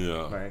lot,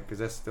 Yeah. right? Because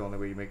that's the only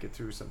way you make it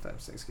through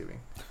sometimes Thanksgiving.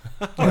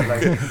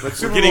 But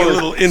Super getting a Bowl-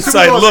 little Super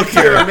inside Bowl's look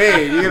here.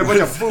 tailor-made. You get a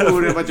bunch of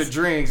food and a bunch of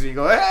drinks, and you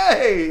go,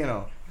 hey, you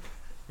know.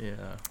 Yeah.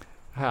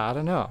 I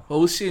don't know. Well,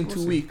 we'll see in We'll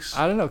 2 see. weeks.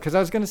 I don't know, because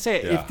I was going to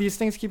say, Yeah. if these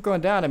things keep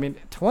going down, I mean,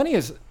 20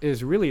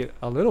 is really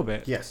a little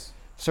bit. Yes.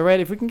 So, right,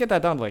 if we can get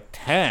that down to like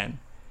 10.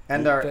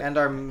 And Th-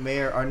 our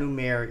new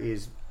mayor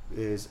is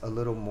a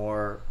little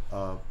more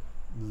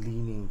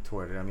leaning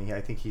toward it. I mean,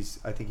 I think he's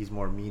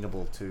more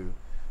amenable to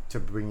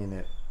bringing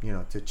it, you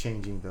know, to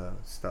changing the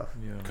stuff.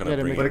 Yeah. Kind Yeah, of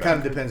to bring make But it it kind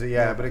back. of depends.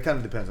 Yeah, but it kind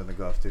of depends on the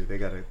Gulf too. They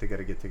gotta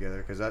get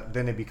together because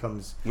then it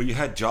becomes. Well, you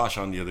had Josh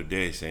on the other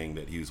day saying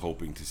that he was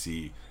hoping to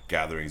see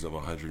gatherings of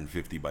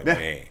 150 by Yeah.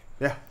 May,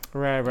 Yeah.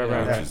 Right.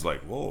 Yeah. which is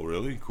like, whoa,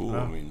 really cool.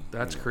 Yeah. I mean,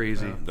 That's you know,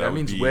 crazy. Yeah. That would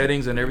means be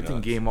weddings and everything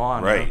nuts. game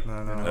on. Right.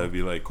 Huh? No. That'd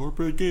be like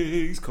corporate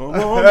gigs, come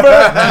on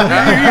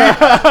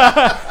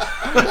back.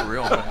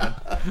 Real man.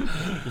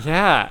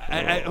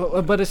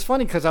 Yeah. But it's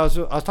funny because I was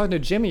talking to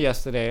Jimmy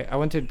yesterday. I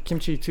went to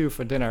Kimchi 2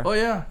 for dinner. Oh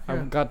yeah. I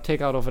Yeah. got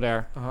takeout over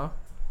there. Uh-huh.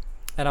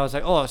 And I was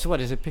like, oh, so what,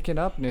 is it picking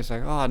up? And he's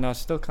like, oh, no, it's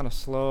still kind of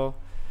slow.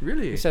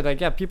 Really? He said,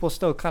 like, yeah, people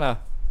still kind of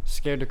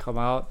scared to come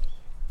out.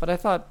 But I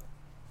thought,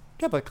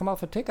 yeah, but come out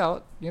for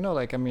takeout. You know,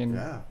 like, I mean,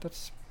 Yeah.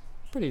 that's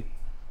pretty.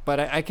 But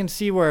I can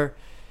see where,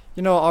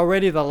 you know,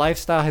 already the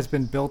lifestyle has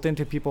been built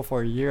into people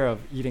for a year of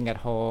eating at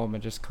home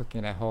and just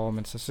cooking at home.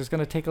 And so it's just going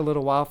to take a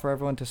little while for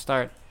everyone to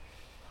start.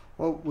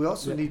 Well, we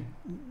also Yeah. need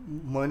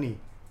money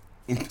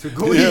to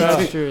go Yeah. eat.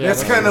 That's true, yeah.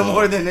 That's I kind of know.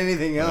 more than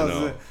anything I else.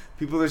 know.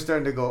 People are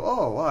starting to go,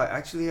 oh, wow, I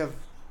actually have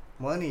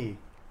money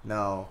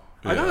now.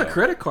 I got a Yeah.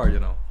 credit card, you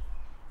know.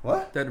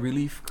 What? That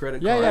relief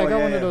credit Yeah, card. yeah, I Oh,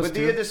 got one of those But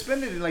too. you had to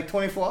spend it in like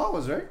 24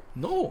 hours, right?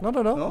 No. No.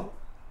 No?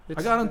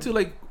 I got until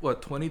like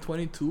what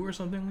 2022 or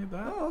something like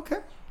that. Oh, okay.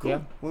 Cool. Yeah.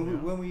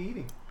 When we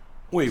eating?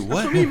 Wait,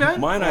 what? for me, man.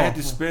 Mine I had Oh.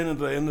 to spend at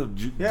the end of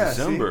Yeah, see?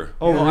 December.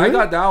 Oh, No, I really?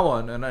 got that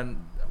one, and then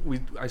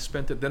I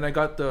spent it. Then I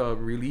got the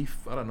relief.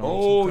 I don't know.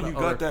 Oh, some you kinda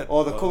got other- that.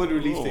 Oh, the COVID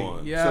relief little thing.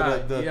 one. Yeah,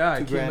 So the yeah.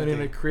 $2 It came grand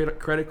in a thing.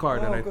 credit card,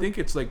 Oh, and I good. think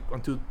it's like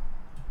until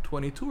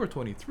 22 or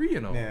 23.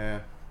 You know. Yeah.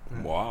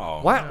 Wow.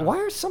 Why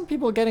are some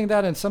people getting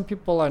that and some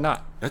people are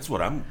not? That's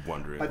what I'm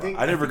wondering. I think-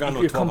 I never got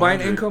no Your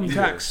combined 1200 income either.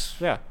 tax,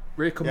 Yeah.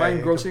 right? Combined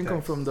yeah, gross income income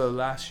tax. from the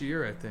last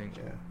year, I think,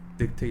 Yeah.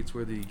 dictates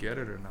whether you get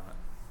it or not.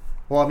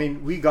 Well, I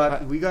mean, we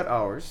got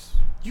ours.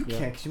 You Yeah.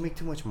 can't because you make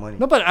too much money.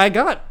 No, but I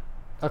got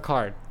a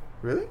card.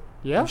 Really?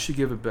 Yeah. You should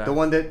give it back. The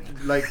one that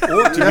like.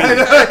 Oh, to me.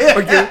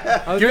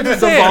 I was Give it gonna to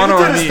say, Devon or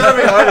You're me. a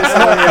starving artist. So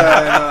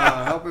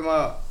yeah, help him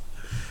out.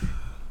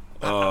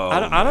 Oh,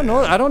 I don't know.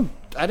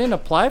 I didn't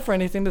apply for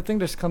anything. The thing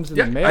just comes in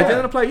Yeah, the mail. I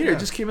didn't apply either. Yeah. It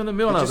just came in the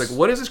mail, and It I was just- like,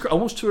 "What is this?" I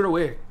almost threw it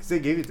away. Because they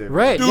gave it to him.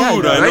 Right. Dude, yeah. I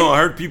right? know. I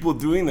heard people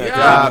doing that.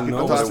 Yeah, I didn't people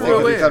know thought what it it was threw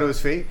fake. away. They thought it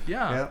was fake.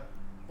 Yeah. Yeah.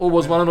 Or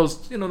was one of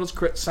those,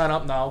 those sign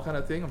up now kind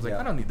of thing. I was like,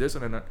 Yeah. I don't need this,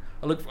 and then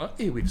I look,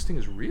 hey, wait, this thing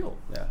is real.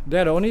 Yeah.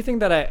 Yeah. The only thing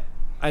that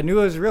I knew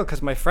it was real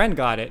because my friend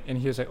got it and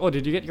he was like, "Oh,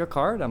 did you get your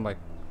card?" I'm like,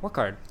 "What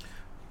card?"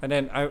 And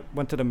then I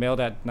went to the mail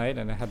that night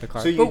and I had the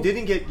card. So you But-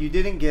 didn't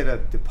get a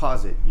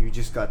deposit. You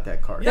just got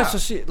that card. yeah. Yeah. So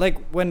she like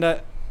when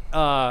the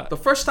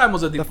first time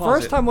was a the deposit.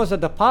 first time was a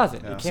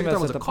deposit. Yeah. It came Second as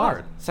time was a a deposit.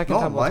 card. Second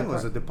No, time mine was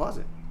was a a card.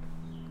 deposit.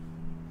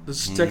 The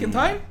second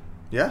time?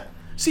 Yeah.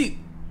 See,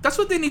 that's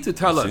what they need to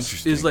tell That's us.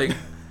 interesting. Is like,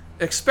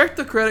 expect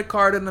the credit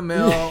card in the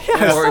mail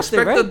Yeah, or something,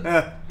 expect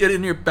right? it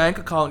in your bank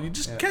account. You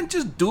just can't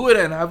just do it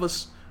and have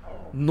us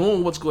know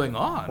what's going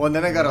on. Well, and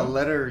then I got a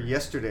letter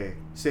yesterday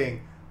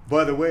saying,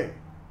 by the way,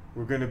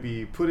 we're going to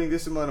be putting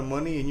this amount of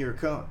money in your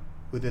account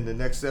within the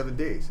next 7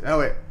 days. And I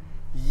went,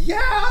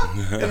 yeah.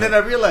 And then I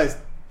realized,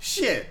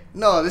 shit,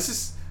 no, this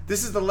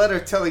is the letter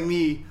telling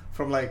me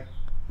from like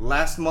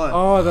last month.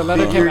 Oh, the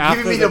letter that came you're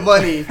after giving me the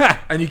money.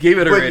 And you gave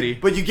it already.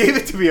 But you gave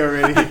it to me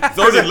already.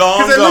 So is it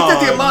long Because I looked at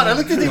the gone? amount. I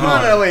looked at the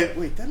amount and I went,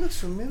 wait, that looks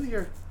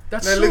familiar.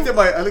 That's and so,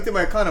 I looked at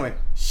my account and I went,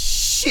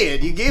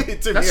 shit, you gave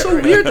it to that's me so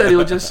already. weird that it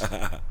would just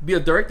be a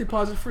direct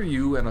deposit for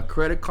you and a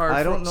credit card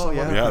I for don't know.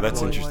 someone. Yeah, that's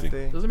What interesting.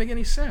 they- Doesn't make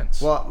any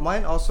sense. Well,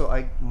 mine also.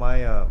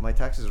 My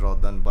taxes are all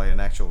done by an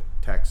actual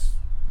tax,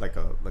 like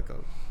a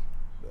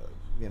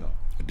you know,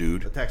 a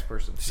Dude. tax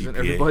person. Isn't CPA.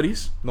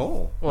 everybody's?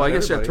 No. Well, I not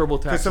guess you have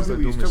everybody. 'Cause TurboTax. some that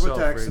people use do 'em yourself,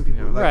 TurboTax. right? Some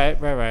people Yeah.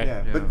 like, Right.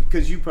 Yeah, Yeah. but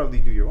because you probably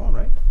do your own,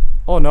 right?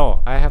 Oh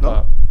no, I have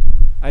No?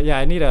 yeah,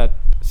 I need a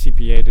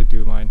CPA to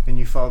do mine. And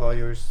you filed all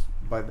yours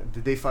by.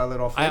 Did they file it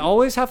all? For I you?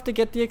 always have to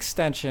get the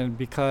extension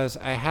because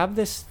I have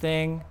this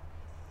thing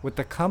with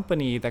the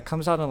company that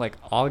comes out in like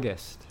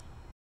August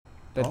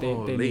that Oh, they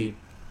late. need.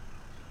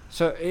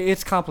 So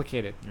it's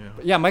complicated. Yeah.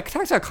 But yeah, my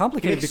taxes are You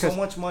complicated make because so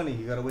much money.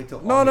 You gotta wait till.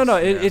 no.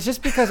 August. It's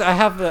just because I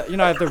have the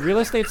I have the real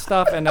estate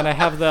stuff and then I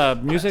have the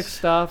music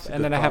stuff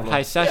and then I have problem. high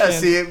Yeah, sessions.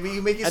 see,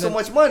 you making And so then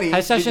much money. High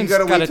you sessions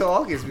gotta got wait a, till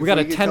August. we got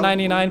a before you get double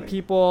 1099 money.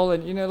 people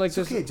and like It's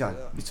just okay, John.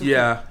 It's okay.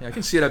 Yeah, I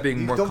can see that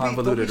being more Don't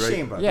convoluted, be right?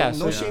 shame, bro. Yeah,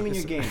 no so- shame in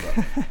your it's- game,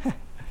 bro.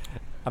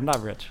 I'm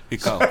not rich. Hey,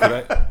 Kyle,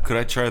 could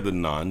I try the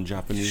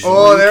non-Japanese? Oh,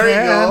 one? there you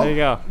There you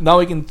go. go. Now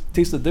we can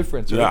taste the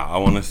difference, right? Yeah, I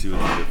want to see what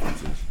the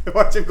difference is.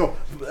 Watch him go.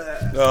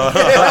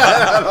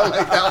 I don't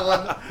like that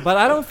one. But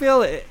I don't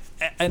feel it,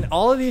 and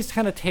all of these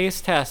kind of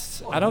taste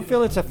tests, I don't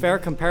feel it's a fair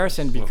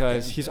comparison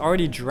because he's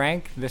already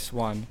drank this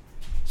one,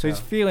 so he's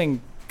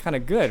feeling kind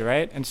of good,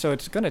 right? And so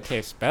it's gonna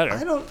taste better.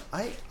 I don't.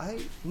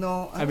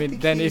 No. I don't mean,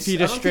 think then if he's- he I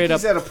just don't straight think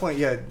he's up at a point.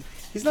 Yeah,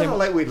 he's not came- a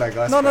lightweight like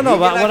us. No, man. no, He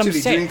but can what I'm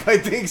actually saying- drink, I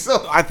think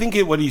so. I think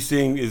what he's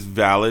saying is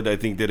valid. I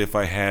think that if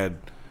I had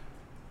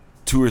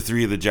 2 or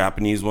 3 of the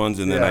Japanese ones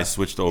and then Yeah. I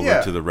switched over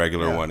Yeah. to the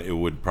regular Yeah. one, it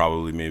would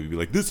probably maybe be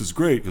like, this is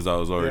great because I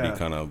was already Yeah.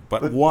 kind of.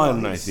 But no,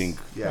 one, I he's- think,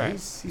 Yeah, Right.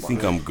 he's I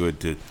think I'm good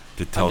to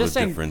tell the just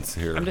saying- difference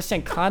here. I'm just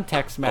saying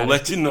context I'll matters.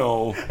 let you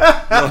know.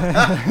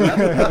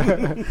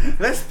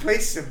 Let's play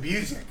some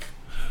music.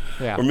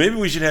 Yeah. Or maybe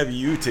we should have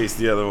you taste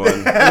the other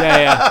one.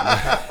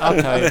 yeah. I'll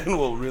tell you. Then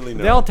we'll really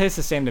know. They all taste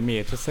the same to me.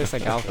 It just tastes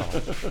like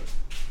alcohol.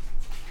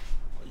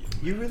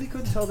 You really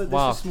could tell that this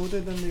Wow. is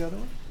smoother than the other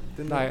one.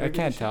 Than No, the I regular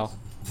can't shots?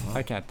 tell.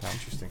 I can't tell.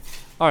 Interesting.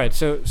 All right,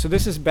 so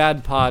this is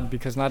bad pod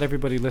because not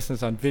everybody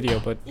listens on video,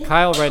 but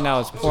Kyle right now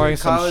is pouring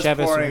some Kyle is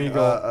Chivas pouring,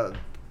 Regal.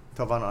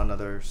 Tavan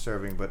another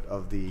serving, but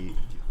of the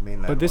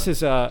mainland. But this one.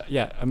 is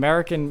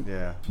American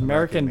yeah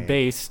American made.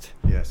 based,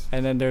 Yes.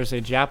 and then there's a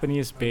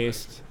Japanese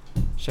based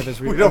Chivas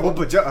With a Regal. whole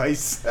bunch of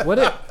ice. What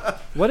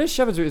is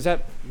Chivas Regal? Is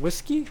that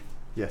whiskey?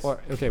 Yes. Or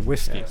okay,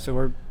 whiskey. Yeah.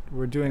 So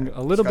we're doing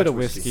a little bit Scotch of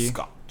whiskey.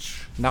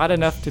 Scotch. Not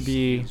enough to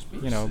be,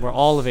 we're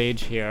all of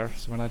age here,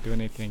 so we're not doing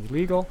anything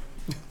illegal.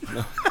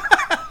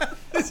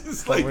 This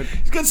is like we're-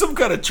 he's got some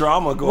kind of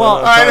trauma going Well,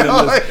 on. I Finding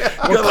know. this-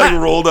 He got like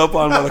rolled up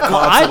on by the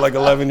cops I- at like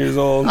 11 years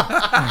old.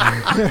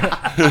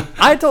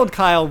 I told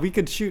Kyle we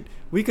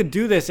could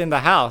do this in the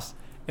house,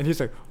 and he's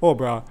like, "Oh,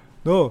 bro,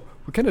 no,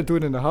 we can't do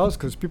it in the house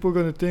because people are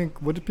gonna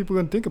think. What are people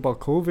gonna think about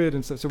COVID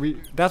and stuff?" So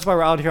that's why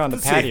we're out here on the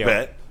That's a safe patio.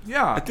 bet.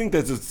 Yeah. I think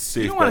that's a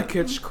safe you don't want bet.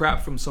 to catch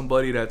crap from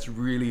somebody that's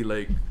really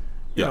like, you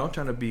Yeah. know,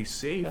 trying to be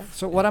safe.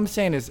 So what I'm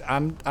saying is,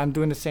 I'm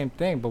doing the same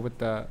thing, but with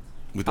the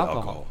With the alcohol.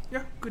 alcohol.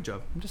 Yeah, good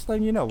job. I'm just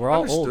letting you know we're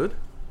all Understood.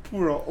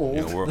 We're all old.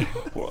 Yeah, we're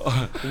old.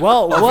 of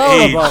Well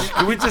age. above.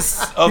 Can we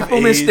just of People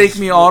age? mistake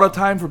me all the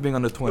time for being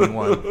under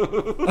 21.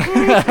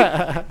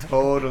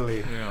 Totally.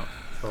 Yeah.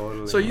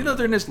 Totally. So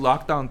during this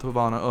lockdown,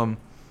 Tavana,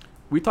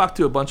 we talked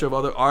to a bunch of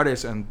other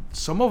artists, and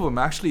some of them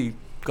actually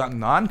got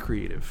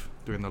non-creative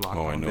during the lockdown.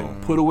 Oh, I know.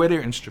 They put away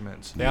their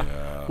instruments. Yeah.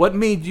 What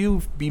made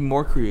you be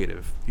more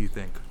creative, do you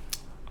think?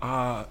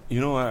 I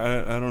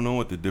don't know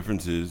what the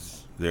difference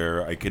is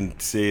there. I can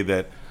say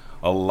that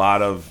a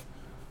lot of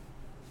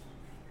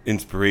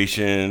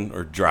inspiration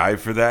or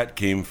drive for that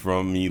came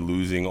from me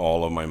losing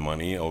all of my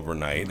money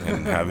overnight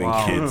and having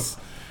Wow. kids.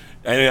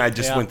 And I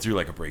just Yeah. went through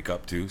like a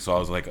breakup too. So I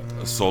was like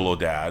a solo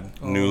dad,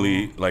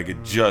 newly, like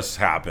it just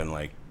happened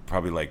like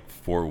probably like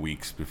 4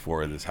 weeks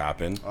before this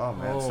happened. Oh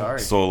man, Oh. sorry.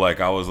 So like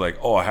I was like,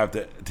 oh, I have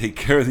to take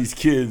care of these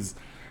kids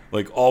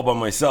like all by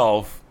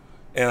myself,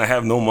 and I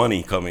have no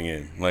money coming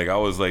in. Like I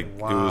was like,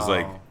 it was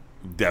like Wow.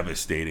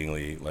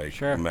 devastatingly like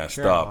Sure, messed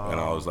sure. up,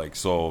 and I was like,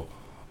 so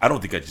I don't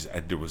think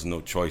there was no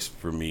choice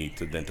for me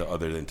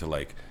other than to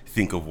like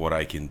think of what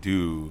I can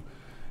do,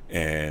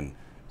 and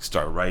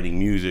start writing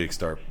music,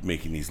 start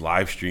making these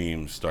live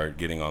streams, start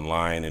getting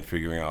online and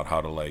figuring out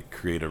how to like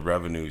create a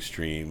revenue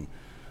stream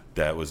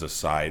that was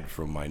aside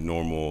from my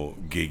normal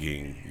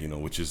gigging,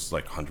 which is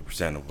like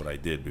 100% of what I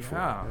did before.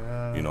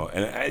 Yeah.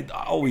 And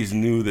I always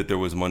knew that there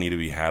was money to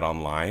be had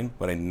online,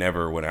 but I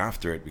never went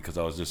after it because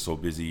I was just so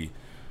busy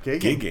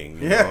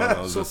gigging. You Yeah. know? And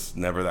I was So- just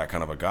never that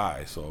kind of a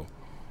guy. So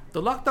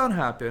The lockdown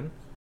happened,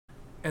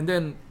 and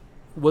then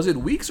was it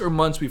weeks or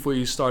months before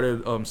you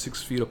started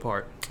 6 Feet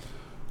Apart?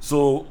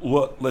 So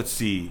what? Let's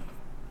see.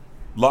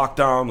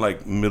 Lockdown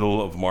like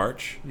middle of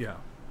March. Yeah.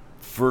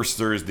 First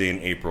Thursday in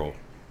April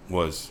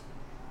was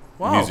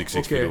Wow. Music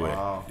 6 Feet okay. Away.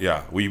 Wow.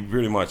 Yeah, we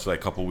pretty much like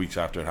a couple weeks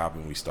after it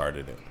happened, we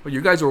started it. But you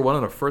guys were one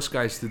of the first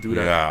guys to do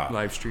that Yeah.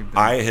 live stream thing.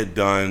 I had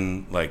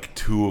done like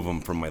 2 of them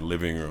from my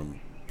living room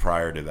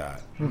prior to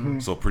that.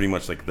 So pretty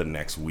much like the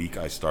next week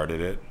I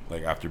started it.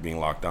 Like after being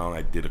locked down,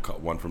 I did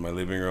one from my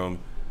living room,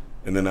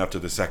 and then after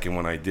the second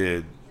one I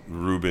did,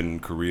 Ruben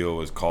Carrillo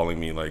was calling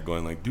me like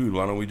going like, dude,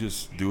 why don't we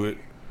just do it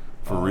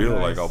for real?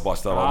 nice. Like I'll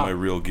bust out all Wow. my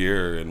real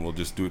gear and we'll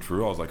just do it for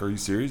real. I was like, are you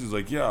serious? He's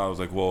like, yeah. I was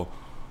like, well,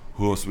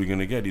 who else are we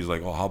gonna get? He's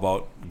like, oh, how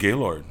about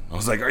Gaylord? I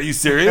was like, are you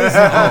serious?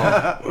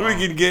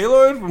 We get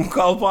Gaylord from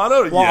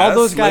Kalpana? Well, all Yes,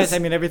 those guys, let's- I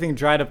mean, everything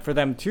dried up for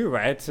them too,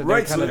 right? So they're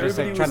Right, so kind of just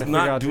everybody like trying was to figure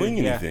not out doing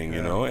yeah. anything,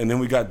 you know. And then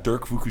we got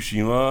Dirk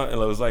Fukushima,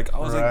 and I was like,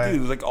 Right. dude, it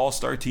was like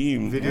all-star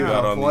team. Video we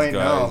got on on these point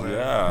guys. now, man.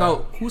 Yeah. Now,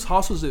 whose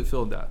house was it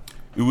filmed at?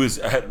 It was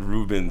at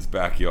Ruben's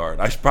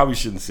backyard. I probably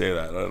shouldn't say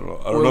that. I don't know.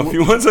 I don't Well, know if he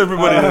wants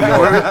everybody to know.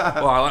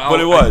 Well,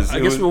 But it was. I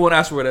It guess was- we won't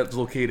ask where that's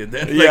located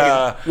then.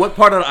 Yeah. What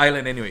part of the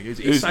island anyway? It was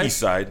It was east side? East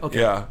Side. Okay.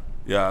 Yeah,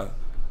 yeah.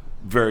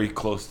 Very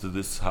close to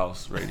this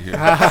house right here.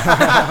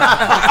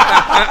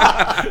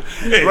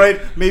 Hey, Right,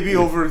 maybe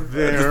over Just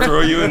there.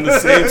 throw you in the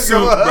same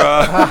soup,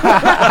 bro.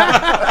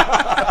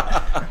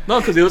 No,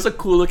 because it was a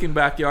cool looking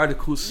backyard, a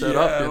cool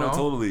setup, you know?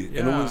 Totally. And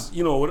it Yeah. was,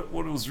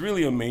 what was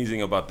really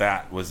amazing about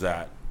that was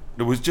that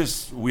it was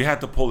just, we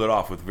had to pull it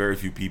off with very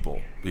few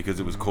people because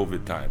it was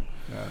COVID time.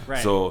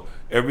 Right. So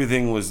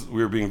everything was,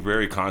 we were being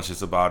very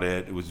conscious about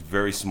it. It was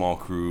very small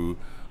crew.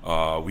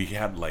 We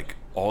had like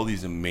all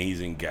these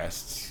amazing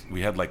guests.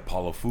 We had like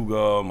Paulo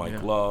Fuga, Mike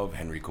Yeah. Love,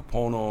 Henry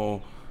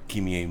Capono,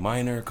 Kimi A.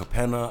 Minor,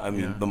 Capena. I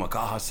mean, Yeah. the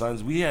Makaha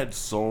Sons. We had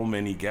so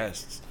many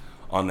guests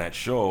on that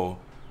show.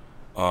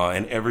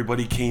 And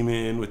everybody came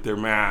in with their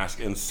mask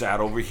and sat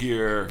over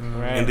here.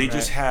 Right, And they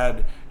just right.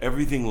 had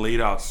everything laid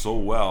out so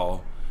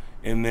well.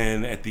 And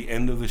then at the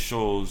end of the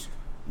shows,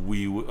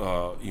 we,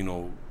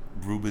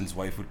 Ruben's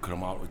wife would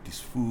come out with this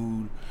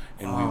food,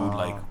 and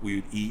we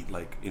would eat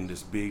like in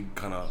this big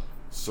kind of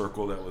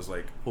circle that was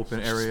like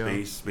Open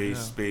area.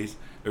 space.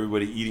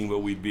 Everybody eating, but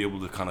we'd be able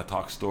to kind of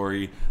talk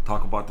story,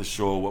 talk about the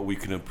show, what we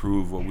could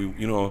improve, what we,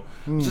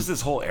 it's just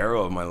this whole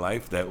era of my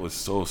life that was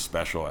so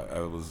special.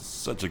 It was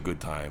such a good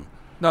time.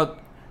 Now,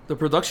 the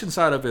production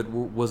side of it,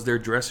 was there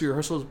dress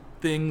rehearsal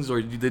things,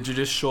 or did you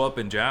just show up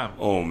and jam?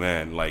 Oh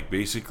man, like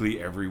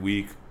basically every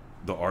week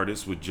the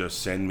artist would just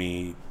send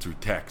me through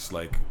text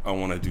like, I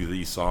want to do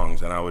these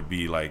songs, and I would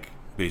be like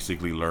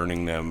basically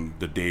learning them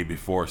the day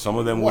before. Some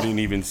of them wouldn't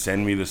even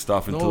send me the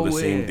stuff until No the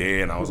same way.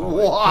 day, and I was all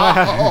like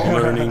Wow.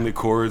 learning the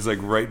chords like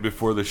right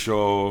before the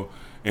show,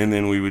 and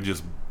then we would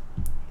just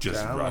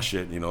Damn. rush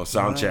it,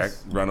 sound Nice. check,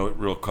 run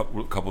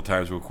it couple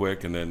times real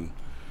quick, and then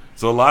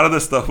so a lot of the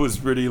stuff was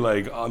pretty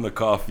like on the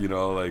cuff,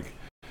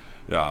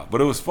 yeah,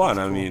 but it was fun.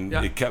 I mean,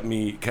 Yeah. it kept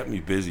me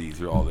busy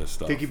through all this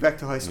stuff. Take you back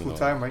to high school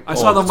time, right? I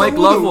saw the Mike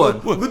Love one.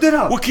 Who did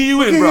that? What key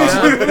you in, bro?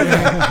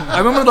 I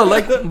remember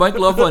the Mike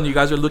Love one. You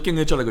guys are looking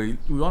at each other. Go,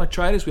 we want to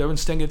try this. We haven't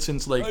sang it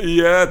since like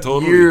Yeah,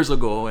 totally. years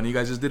ago, and you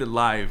guys just did it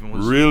live. And it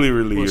was, Really,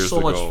 really it was years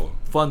so much ago.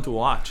 fun to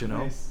watch.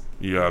 Nice.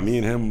 Yeah, me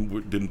and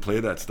him didn't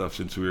play that stuff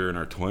since we were in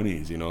our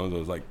 20s. It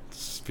was like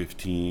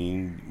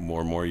 15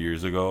 more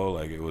years ago.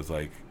 Like it was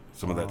like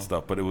some of that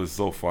stuff, but it was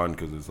so fun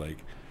because it's like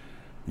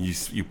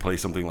you play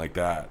something like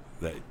that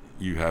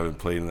you haven't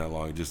played in that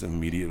long. It just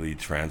immediately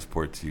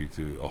transports you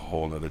to a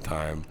whole nother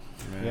time.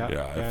 Yeah,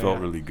 it felt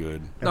really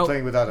good. And No.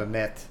 playing without a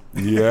net,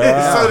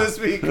 Yeah. so to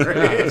speak, right?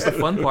 That's the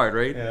fun part,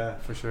 right? Yeah,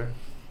 for sure.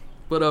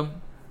 But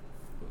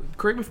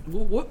correct me.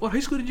 What high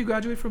school did you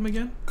graduate from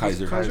again?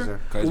 Kaiser. Kaiser.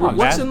 What's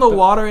man. in the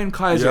water in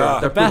Kaiser Yeah.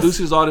 that Best.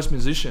 produces all these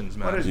musicians,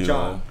 What man? is You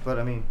John? know. But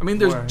I mean,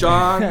 There's more-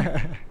 John,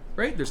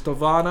 right? There's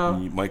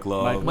Tavana, Mike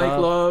Love, Mike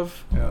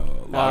Love, a lot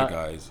of Uh,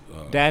 guys.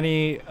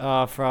 Danny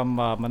from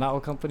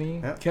Manao Company.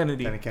 Yeah.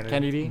 Kennedy.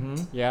 Kennedy.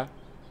 Mhm. Yeah.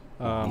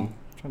 Trying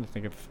to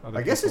think of other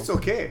I guess people. it's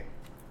okay.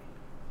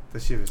 The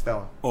shit is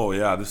down. Oh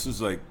yeah, this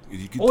is like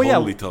you can Oh, yeah.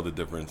 totally tell the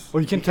difference.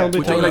 Well, you can You tell can't- the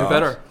Which do you like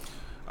difference. better?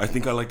 I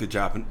think I like the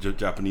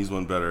Japanese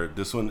one better.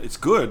 This one, it's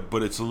good,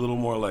 but it's a little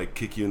more like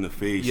kick you in the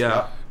face.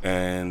 Yeah.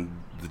 And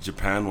the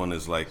Japan one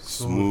is like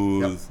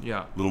Smooth. smooth,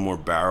 Yeah. a little more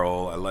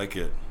barrel. I like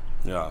it.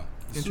 Yeah.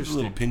 This is a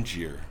little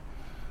pinchier.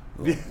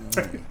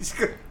 He's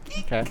good.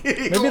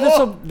 Okay.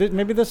 Go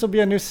Maybe this will be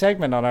a new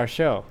segment on our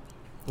show.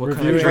 What kind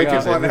Reviewing, of Drink drink it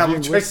is one, it? have a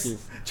reviewing try,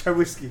 whiskeys. try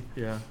whiskey.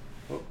 Yeah.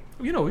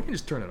 We can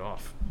just turn it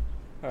off.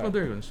 Alright. Oh,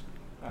 there it goes.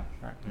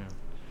 Alright. Yeah.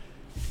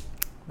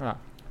 Ah.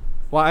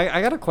 Well,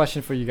 I got a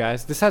question for you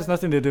guys. This has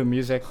nothing to do with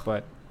music,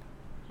 but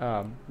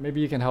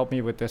maybe you can help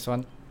me with this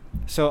one.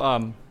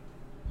 So,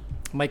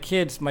 my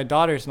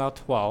daughter's now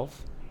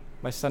 12.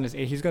 My son is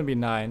 8. He's going to be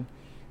 9.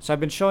 So I've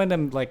been showing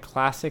them like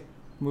classic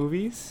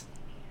movies.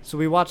 So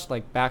we watched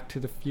like Back to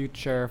the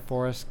Future,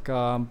 Forrest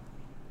Gump,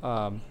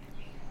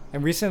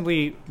 And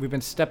recently, we've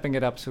been stepping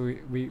it up. So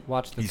we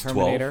watched The He's 12?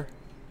 Terminator.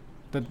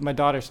 My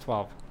daughter's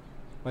 12.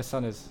 My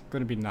son is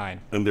going to be 9.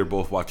 And they're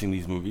both watching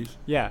these movies?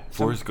 Yeah. so-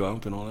 Forrest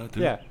Gump and all that,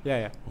 too?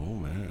 yeah. Oh,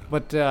 man.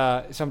 But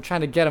so I'm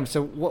trying to get them.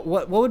 So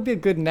what would be a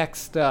good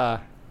next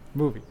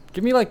movie?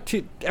 Give me like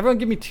two. Everyone,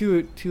 give me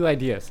two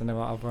ideas, and then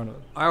I'll run with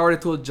I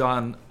already told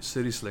John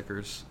City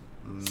Slickers.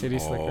 City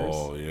Slickers.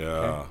 Oh,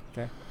 yeah.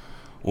 Okay.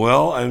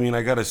 Well, I mean,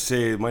 I got to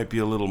say, it might be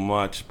a little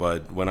much,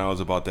 but when I was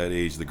about that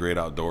age, The Great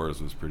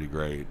Outdoors was pretty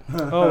great.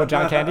 Oh, with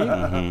John Candy.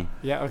 Hmm.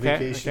 Yeah. Okay.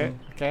 Vacation.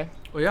 Okay.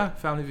 Oh yeah,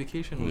 Family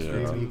Vacation was Yeah.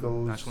 great.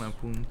 Amigos. National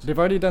Lampoons. They've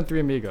already done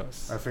Three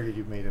Amigos. I figured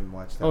you made him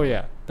watch that. Oh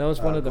yeah, that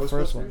was one of the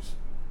first Ghostbusters? ones.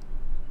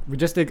 We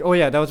just did. Oh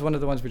yeah, that was one of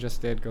the ones we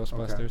just did.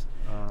 Ghostbusters.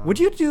 Would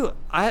you do?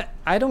 I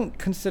don't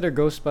consider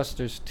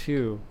Ghostbusters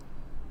 2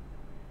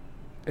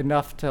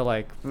 enough to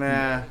like.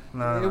 Nah,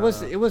 no. It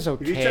was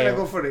okay. If you're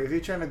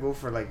trying to go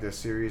for like the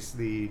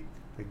seriously,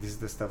 like this is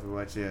the stuff we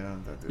watch. Yeah,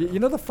 don't do that. You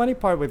know the funny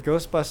part with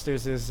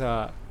Ghostbusters is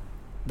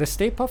the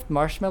Stay Puft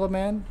Marshmallow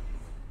Man.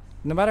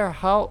 No matter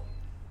how,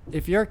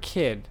 if you're a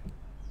kid,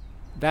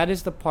 that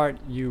is the part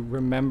you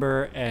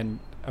remember and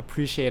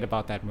appreciate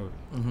about that movie.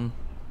 Mm-hmm.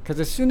 Because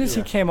as soon as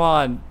he Yeah. came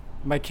on,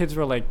 my kids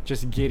were like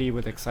just giddy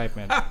with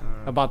excitement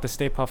about the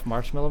Stay Puft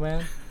Marshmallow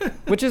Man,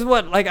 which is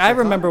what like I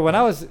remember when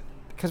I was.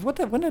 Because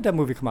when did that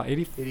movie come out?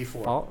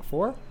 84.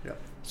 4? Yeah.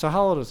 So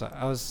how old was I?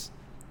 I was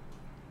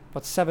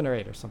about 7 or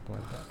 8 or something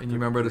like that. And you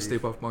remember the Stay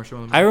Puft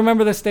Marshmallow Man? I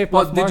remember the Stay Puft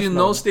Well, Marshmallow. did you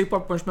know Stay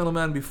Puft Marshmallow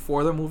Man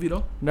before the movie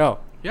though? No.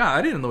 Yeah,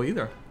 I didn't know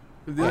either.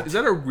 Is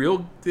that a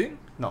real thing?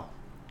 No,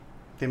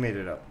 they made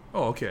it up.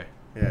 Oh, okay.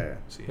 Yeah.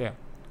 See. Yeah.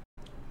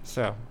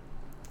 So.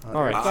 yeah.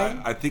 All right.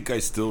 I think I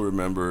still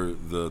remember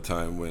the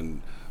time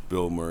when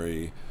Bill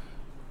Murray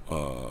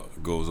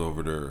goes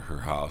over to her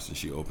house and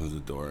she opens the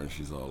door and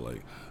she's all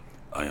like,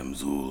 "I am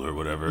Zool" or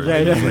whatever. Yeah,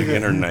 and yeah. it's like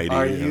in her nightie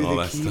Are and you all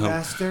the that key stuff.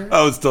 master?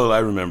 I was told I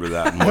remember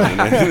that more than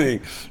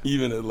anything,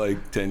 even at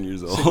like 10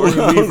 years old.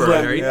 Sigourney Weaver,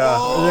 Yeah. right?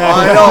 Yeah. Yeah.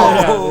 I know.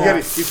 Yeah. You, got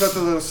it. You felt a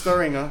little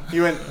stirring, huh?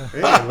 You went,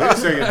 hey, wait a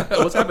second.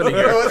 What's happening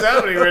here? What's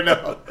happening right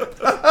now?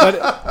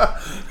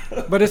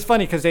 But it's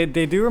funny because they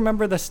do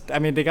remember this. I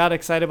mean, they got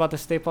excited about the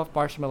Stay Puft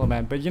Marshmallow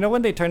Man. But you know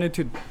when they turn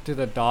into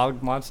the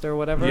dog monster or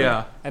whatever?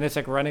 Yeah. And it's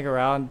like running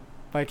around.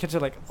 My kids are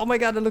like, "Oh my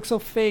god, it looks so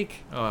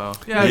fake." Oh,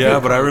 Yeah,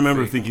 but I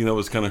remember thinking that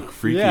was kind of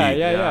freaky.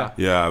 Yeah.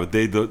 Yeah, but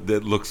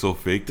that look so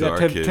fake to Yeah, our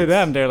to kids.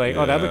 them, they're like,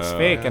 "Oh, that looks Yeah.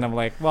 fake," and I'm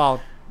like,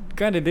 "Well,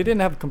 granted, they didn't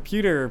have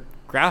computer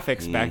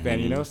graphics back then,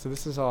 you Mhm. know. So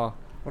this is all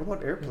What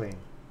about Airplane?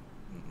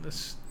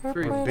 That's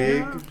Airplane. very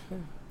Big.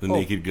 The Oh.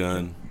 Naked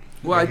Gun.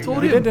 Well, I told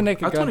We him. did the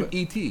Naked I told Gun. him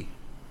E.T.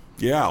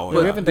 Yeah. oh, we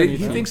yeah. haven't done He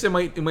E.T. thinks it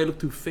might look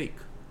too fake.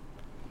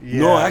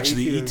 No, Yeah,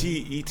 actually,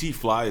 E.T. ET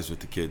flies with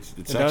the kids.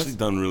 It's It does? actually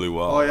done really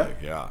well. Oh, yeah? Like,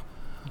 yeah.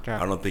 Okay.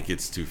 I don't think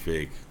it's too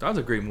fake. That was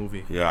a great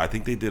movie. Yeah, I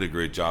think they did a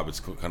great job. It's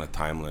kind of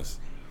timeless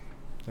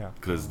Yeah.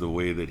 because the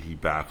way that he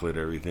backlit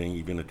everything,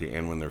 even at the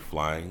end when they're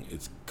flying,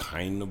 it's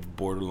kind of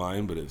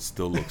borderline, but it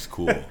still looks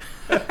cool.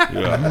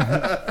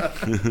 Yeah.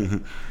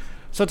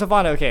 So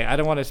Tavana, okay, I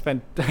don't want to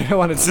spend. I don't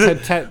want to spend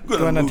Go to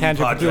go on a movie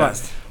tangent for too long.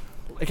 podcast.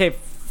 Okay,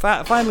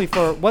 finally,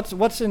 for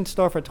what's in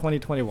store for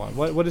 2021?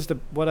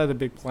 What are the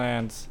big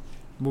plans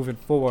moving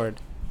forward?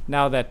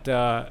 Now that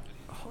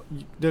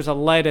there's a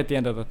light at the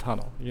end of the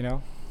tunnel, you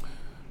know.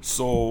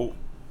 So,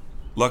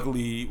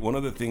 luckily, one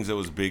of the things that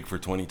was big for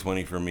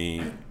 2020 for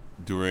me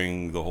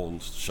during the whole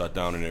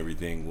shutdown and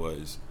everything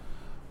was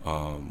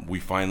we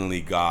finally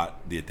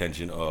got the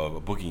attention of a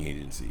booking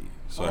agency.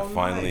 So Oh, I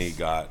finally nice.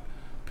 got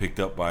picked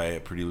up by a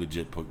pretty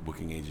legit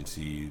booking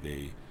agency.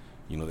 They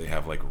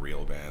have like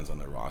real bands on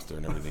their roster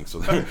and everything.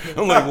 So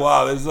I'm like,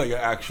 wow, this is like an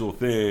actual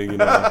thing, you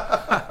know.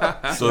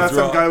 So Not some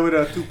throughout- guy with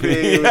a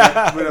toupee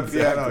Yeah, with a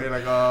piano. exactly. You're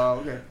like,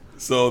 oh, okay.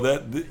 So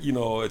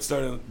it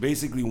started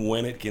basically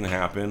when it can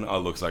happen. It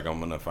looks like I'm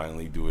gonna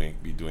finally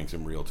be doing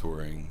some real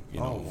touring.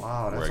 Oh,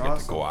 wow, where that's I get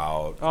awesome. to go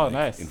out. Oh, like,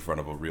 nice. in front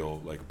of a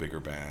real like bigger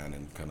band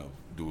and kind of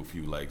do a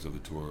few legs of the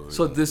tour.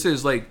 So this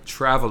is like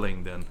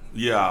traveling then.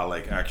 Yeah,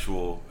 like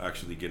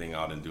actually getting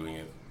out and doing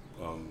it.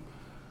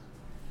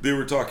 They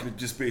were talking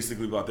just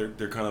basically about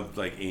they're kind of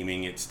like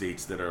aiming at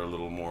states that are a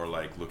little more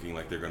like looking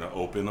like they're gonna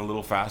open a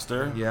little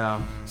faster.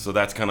 Yeah. So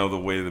that's kind of the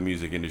way the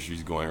music industry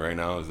is going right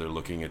now. Is they're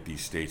looking at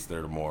these states that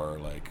are more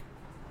like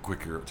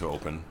quicker to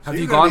open. Have So you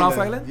you're gonna gone be off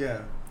the- island?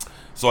 Yeah.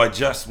 So I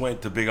just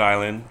went to Big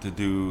Island to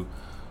do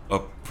a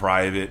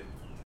private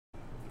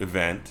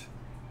event,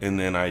 and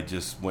then I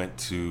just went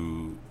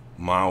to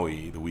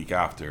Maui the week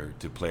after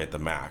to play at the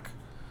Mac.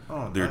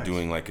 Oh, They're nice.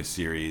 doing like a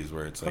series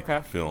where it's like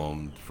Okay.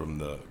 filmed from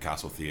the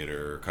Castle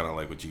Theater, kind of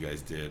like what you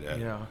guys did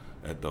Yeah.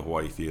 at the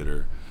Hawaii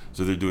Theater.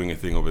 So they're doing a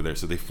thing over there.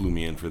 So they flew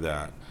me in for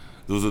that.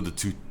 Those are the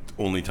two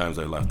only times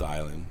I left the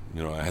island.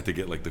 You know, I had to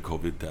get like the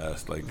COVID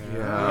test like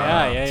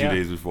Yeah. 2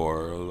 days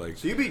before. Like,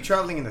 So you'd be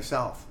traveling in the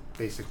South,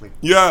 basically.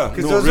 yeah,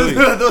 Because no, those,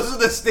 really. those are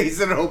the states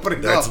that are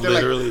opening That's up. They're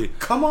literally- like,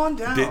 come on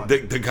down.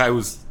 The guy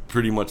was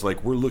pretty much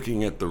like, we're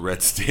looking at the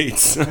red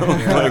states. I'm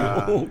Yeah.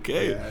 like,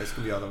 okay. Yeah, it's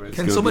gonna be all the rest.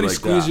 Can gonna be somebody like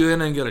squeeze that. you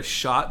in and get a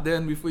shot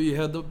then before you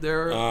head up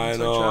there? I and start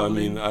know. I traveling?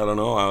 mean, I don't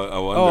know. I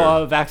wonder.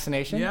 Oh,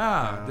 vaccination?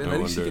 Yeah, then I at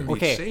least you wonder. can be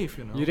Okay, safe,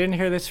 you know. you didn't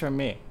hear this from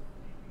me,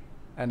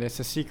 and it's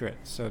a secret,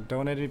 so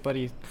don't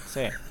anybody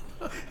say it.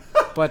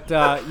 But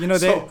you know,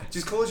 they So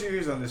just close your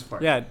ears on this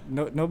part. yeah,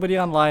 nobody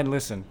online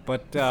listened,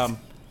 but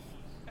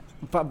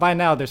by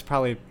now there's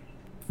probably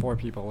 4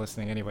 people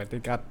listening anyway. They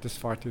got this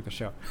far through the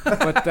show.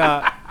 But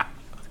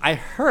I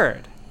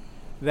heard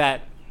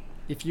that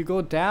if you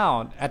go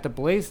down at the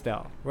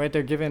Blaisdell, right,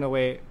 they're giving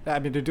away, I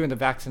mean, they're doing the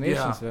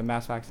vaccinations, Yeah. the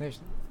mass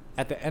vaccination.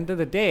 At the end of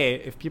the day,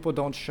 if people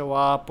don't show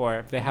up or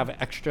if they have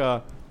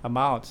extra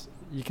amounts,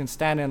 you can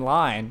stand in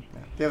line.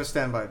 They have a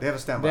standby. They have a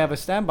standby. They have a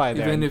standby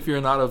there. Even if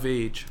you're not of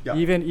age. Yeah.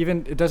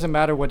 Even it doesn't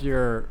matter what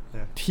your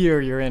Yeah. tier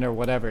you're in or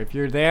whatever. If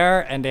you're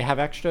there and they have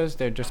extras,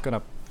 they're just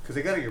gonna Because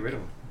they gotta get rid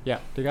of them. they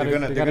They're gotta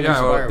gonna- they they're gotta gonna do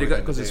expire some- within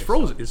Because the it's day,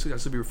 frozen. It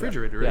has to be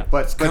refrigerated, right? Yeah.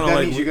 But kinda that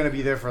like means you're gonna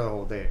be there for the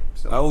whole day.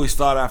 So. I always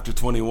thought after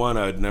 21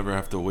 I'd never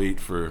have to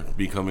wait for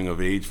becoming of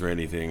age for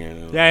anything.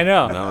 And Yeah, I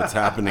know. Now it's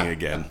happening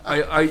again.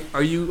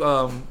 Are you?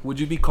 Would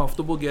you be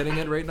comfortable getting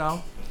it right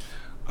now?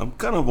 I'm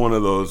kind of one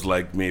of those,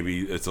 like,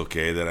 maybe it's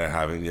okay that I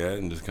haven't yet,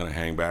 and just kind of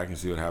hang back and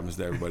see what happens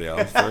to everybody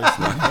else first.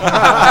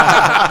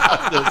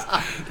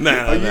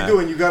 Are you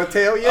doing? You got a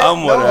tail yet?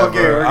 I'm whatever. No?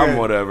 Okay, we're I'm good.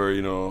 whatever.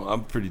 You know,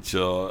 I'm pretty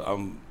chill.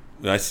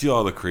 I see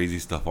all the crazy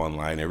stuff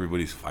online.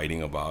 Everybody's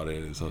fighting about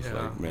it. And so it's Yeah.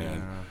 like,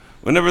 man,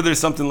 whenever there's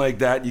something like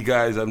that, you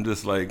guys, I'm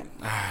just like,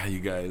 you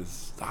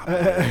guys stop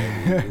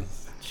it.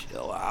 Just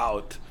chill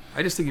out.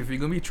 I just think if you're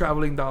gonna be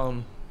traveling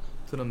down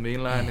to the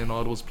mainland and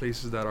all those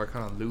places that are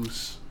kind of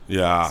loose,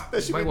 Yeah.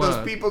 Especially Might with those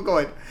wanna- people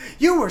going,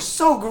 "You were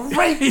so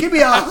great. Give me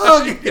a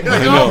hug." You're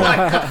like, I oh know. my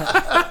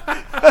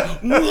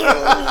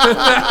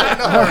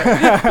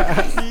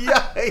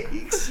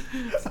Yikes!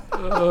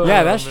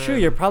 yeah, that's man. true.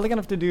 You're probably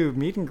gonna have to do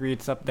meet and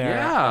greets up there.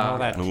 Yeah. and all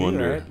that I too,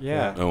 wonder. right?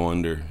 Yeah. I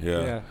wonder.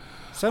 Yeah. Yeah.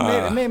 So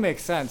it may make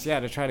sense, yeah,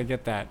 to try to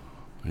get that.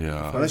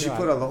 Yeah. Unless you God.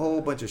 put a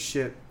whole bunch of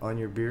shit on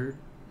your beard,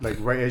 like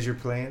right as you're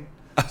playing,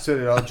 so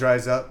that it all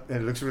dries up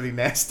and it looks really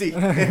nasty. You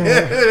want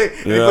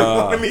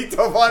to meet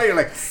Tovani, you're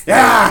like,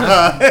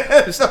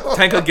 yeah. So,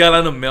 tank a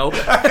gallon of milk.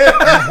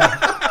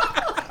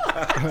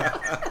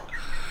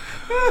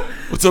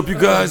 What's up, you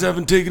guys? I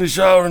haven't taken a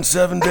shower in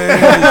 7 days.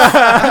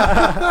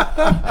 I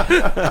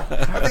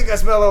think I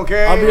smell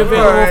okay. I'll be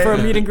available Alright. for a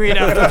meet and greet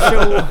after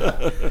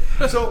the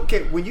show. So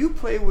okay, when you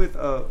play with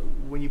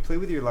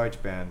your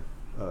large band,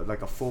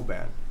 like a full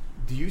band,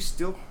 do you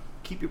still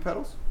keep your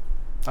pedals?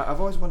 I've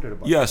always wondered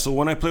about. Yeah, so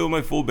when I play with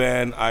my full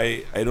band,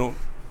 I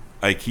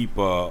keep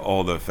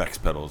all the effects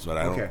pedals, but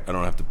I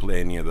don't have to play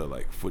any of the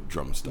like foot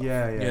drum stuff.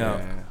 Yeah.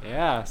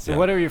 Yeah. So Yeah.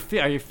 what are your feet?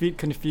 Are your feet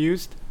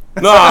confused?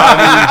 No,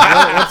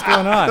 I What's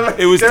going on? mean,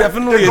 it was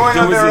definitely they're going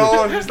there on was their a-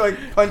 own, just like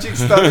punching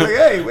stuff. Like,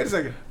 hey, wait a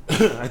second.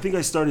 I think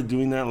I started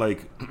doing that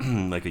like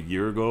like a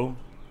year ago,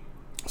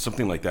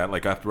 something like that.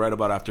 Like right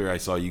about after I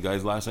saw you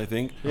guys last, I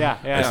think. Yeah.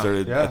 I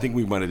started. Yeah. I think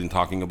we might have been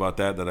talking about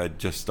that I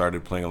just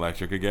started playing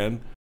electric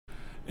again,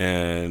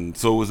 and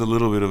so it was a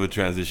little bit of a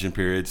transition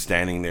period.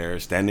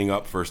 Standing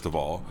up first of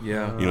all,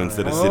 Yeah. you know,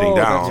 instead of Oh, sitting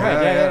that's down. right.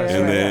 Yeah, that's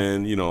And right.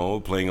 then, you know,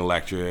 playing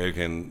electric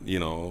and, you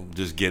know,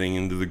 just getting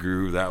into the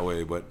groove that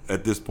way. But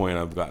at this point,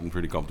 I've gotten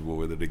pretty comfortable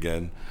with it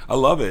again. I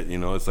love it. You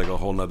know, it's like a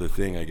whole nother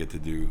thing I get to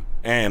do.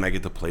 And I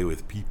get to play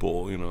with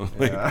people, you know.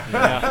 Like,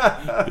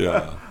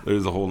 yeah,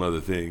 there's a whole nother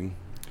thing.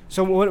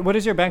 So what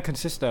does your band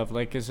consist of?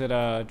 Like, is it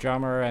a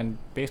drummer and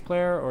bass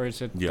player, or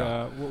is it?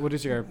 Yeah. What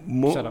is your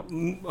setup?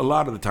 A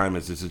lot of the time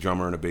it's just a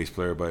drummer and a bass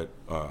player, but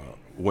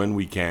when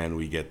we can,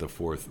 we get a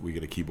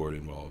keyboard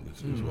involved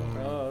as well.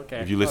 Oh,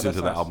 okay. If you listen that's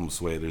to the nice. album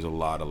Sway, there's a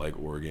lot of like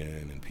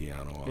organ and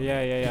piano on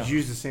Yeah, it. yeah, Did you yeah.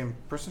 use the same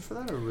person for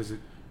that, or was it?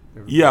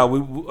 Yeah,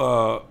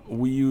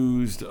 we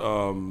used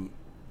Ethan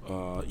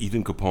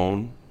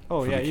Capone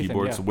Oh, for yeah, the Ethan,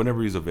 keyboard. yeah. So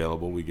whenever he's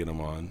available, we get him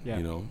on. Yeah.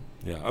 You know,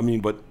 yeah. I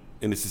mean,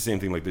 and it's the same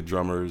thing. Like the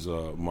drummers,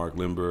 Mark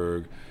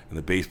Lindberg, and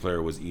the bass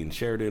player was Ian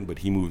Sheridan, but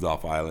he moved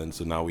off island.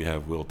 So now we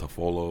have Will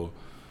Tafolo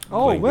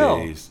Oh, playing Will.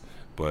 bass.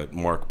 But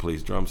Mark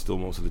plays drums still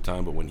most of the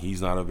time. But when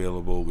he's not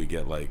available, we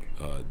get like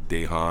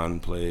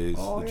Dehan plays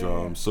the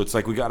drums. So it's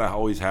like we gotta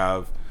always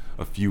have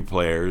a few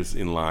players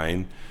in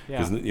line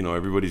because Yeah. you know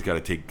everybody's got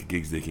to take the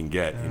gigs they can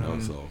get. You know,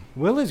 so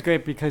Will is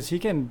great because he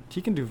can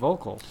do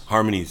vocals.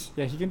 harmonies.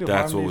 Yeah, he can do.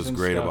 That's what harmonies was and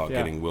great stuff, about yeah.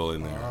 getting Will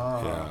in there.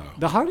 Yeah.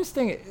 The hardest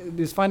thing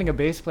is finding a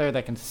bass player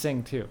that can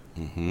sing too.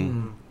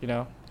 Mm-hmm. You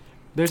know,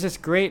 there's this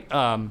great.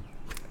 I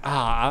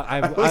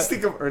always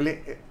think of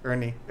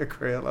Ernie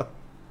Acquarella.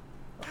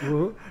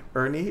 who?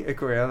 Ernie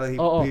Acquarella.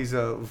 Oh. He's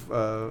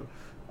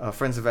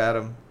Friends of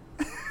Adam.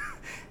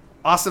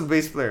 Awesome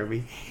bass player. He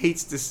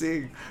hates to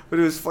sing, but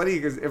it was funny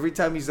because every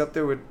time he's up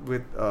there with it's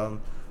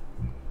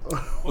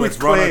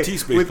Ron Artis,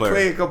 bass with player.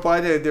 Clay and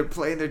Campagna,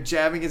 they're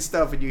jamming and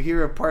stuff, and you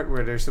hear a part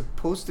where there's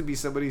supposed to be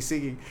somebody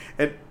singing,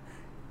 and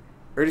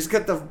Ernie's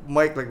got the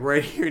mic like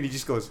right here, and he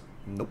just goes,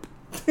 "Nope."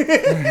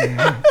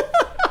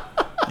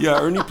 Yeah,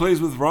 Ernie plays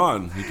with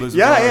Ron. He plays with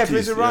Yeah, Ron yeah, Ortiz.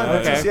 plays with Ron. Yeah,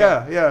 Ortiz,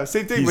 yeah. yeah,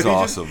 same thing. He's but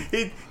awesome.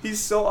 He's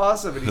so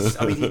awesome, and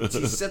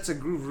he sets a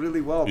groove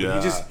really well. But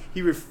Yeah.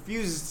 he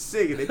refuses to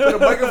sing, and they put a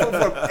microphone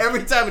for him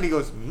every time, and he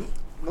goes,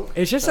 nope.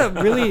 It's just a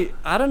really,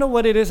 I don't know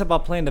what it is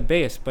about playing the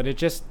bass, but it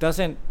just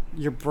doesn't,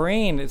 your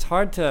brain, it's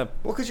hard to,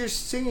 Well, because you're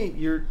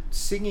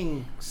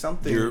singing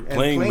something. You're and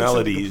playing something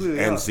melodies completely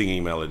and else.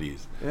 singing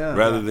melodies Yeah.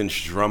 rather than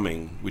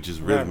strumming, which is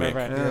Right, rhythmic,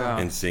 right. Yeah.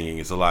 and singing.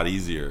 It's a lot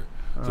easier.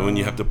 So when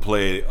you have to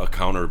play a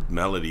counter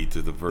melody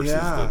to the versus Yeah.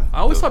 the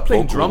I always the thought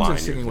playing vocal drums and line you're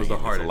singing was the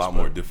playing, hardest, It's a lot but-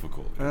 more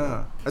difficult.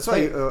 Yeah. That's why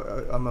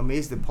I'm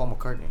amazed at Paul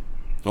McCartney,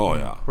 Oh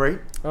yeah. right?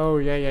 oh,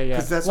 yeah.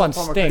 'Cause that's One what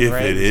Paul Sting, McCartney- If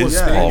right? it is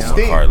Yeah, Paul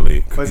Sting.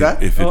 McCartney, Was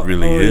that? if it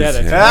really is,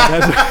 yeah,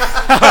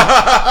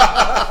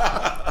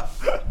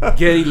 that's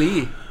Geddy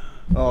Lee.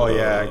 Oh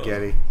yeah,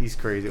 Getty. He's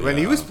crazy. When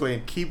he was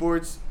playing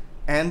keyboards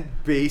and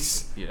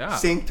bass, Yeah.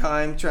 same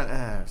time, it's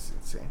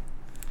insane.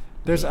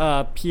 There's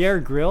Pierre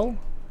Grill.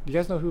 Do you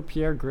guys know who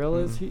Pierre Grill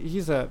is?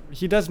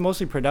 He does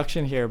mostly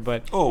production here,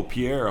 but oh,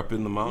 Pierre up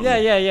in the mountain.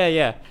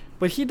 yeah.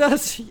 But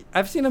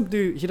I've seen him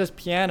he does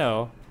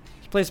piano.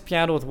 He plays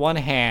piano with one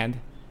hand,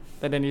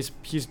 and then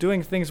he's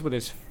doing things with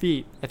his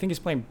feet. I think he's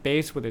playing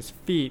bass with his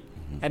feet,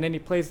 and then he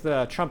plays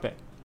the trumpet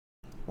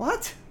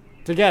What?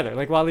 together,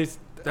 like while he's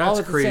all That's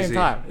at the same crazy.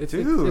 time. It's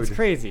Dude.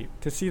 crazy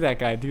to see that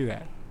guy do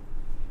that.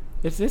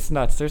 It's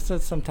nuts. There's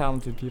just some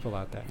talented people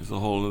out there. There's a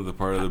whole other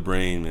part of the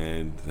brain,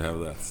 man, to have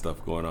that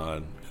stuff going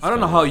on. I don't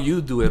know how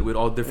you do it with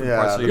all different Yeah,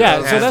 parts of your Yeah,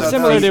 Yeah, so that's that's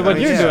similar to what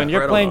amazing. you're Yeah, doing.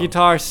 You're playing incredible.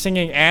 guitar,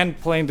 singing, and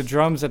playing the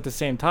drums at the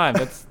same time.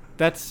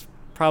 That's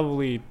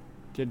probably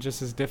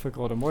just as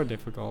difficult or more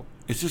difficult.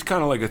 It's just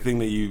kind of like a thing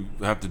that you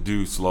have to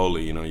do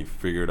slowly. You know, you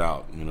figure it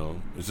out. You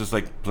know, it's just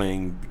like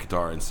playing the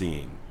guitar and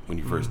singing when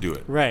you first do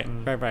it. Right.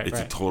 It's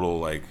a total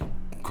like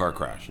car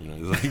crash. You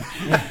know, it's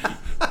like,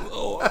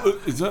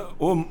 oh, is that?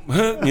 Oh,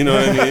 you know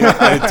what I mean?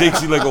 And it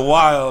takes you like a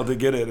while to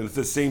get it. And it's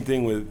the same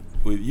thing with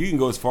you can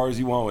go as far as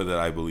you want with it.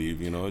 I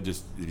believe. You know,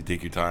 just if you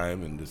take your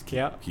time and just keep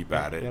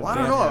at it. Yeah. Well, I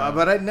don't know,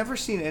 but I've never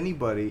seen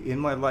anybody in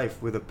my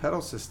life with a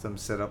pedal system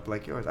set up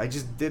like yours. I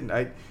just didn't.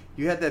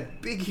 You had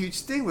that big,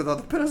 huge thing with all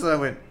the pedals, and I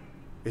went,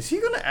 "Is he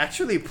gonna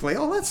actually play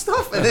all that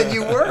stuff?" And then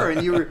you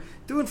were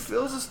doing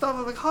fills and stuff.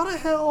 I'm like, "How the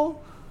hell?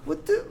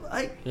 What the?"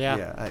 Yeah.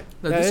 Now, Yeah,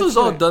 this it's was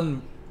all really-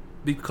 done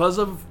because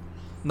of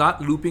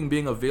not looping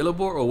being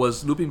available, or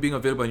was looping being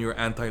available and you were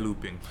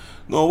anti-looping?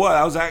 No, what?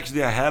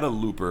 I had a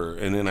looper,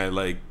 and then I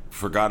like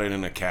forgot it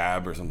in a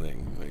cab or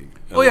something. Like,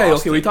 I Oh yeah,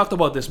 lost okay. We it. talked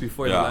about this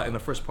before Yeah. in the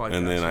first podcast.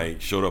 And then I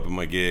showed up at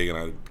my gig and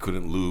I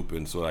couldn't loop,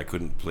 and so I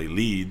couldn't play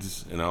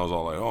leads, and I was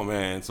all like, "Oh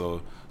man!"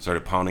 So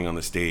started pounding on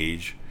the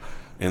stage,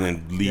 and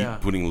then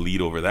putting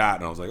lead over that,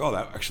 and I was like, "Oh,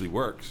 that actually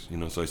works," you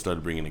know. So I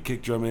started bringing a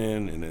kick drum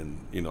in, and then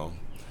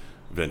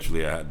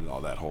eventually I had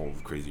all that whole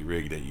crazy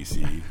rig that you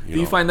see. Do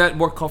you find that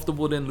more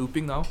comfortable than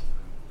looping now?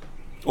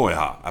 Oh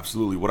yeah,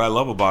 absolutely. What I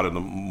love about it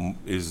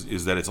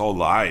is that it's all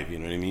live. You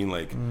know what I mean?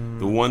 Like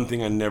the one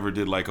thing I never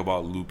did like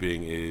about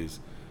looping is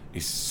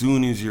as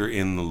soon as you're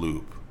in the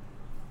loop,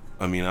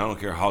 I mean, I don't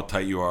care how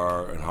tight you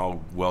are and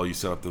how well you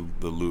set up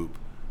the loop,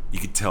 you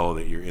could tell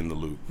that you're in the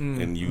loop,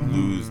 and you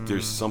lose.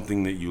 There's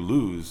something that you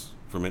lose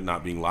from it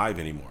not being live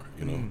anymore.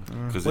 You know,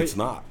 because it's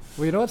not.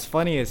 Well, you know what's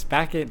funny is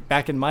back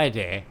in my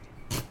day,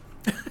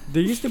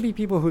 there used to be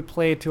people who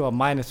played to a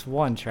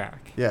 -1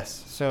 track.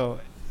 Yes. So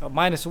a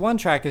 -1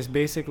 track is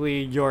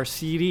basically your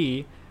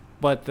CD,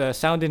 but the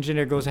sound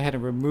engineer goes ahead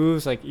and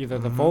removes like either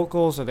the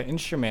vocals or the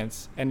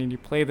instruments, and then you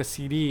play the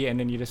CD, and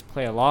then you just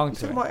play along You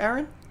to talking it. about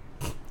Aaron?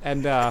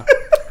 And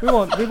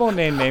we won't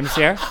name names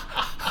here,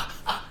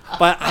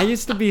 but I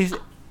used to be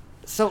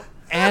so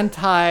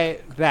anti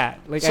that.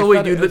 Like, So I wait,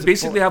 thought you it was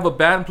basically have a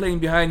band playing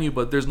behind you,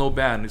 but there's no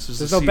band. It's just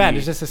there's a no CD. band.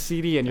 It's just a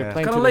CD, and you're Yeah.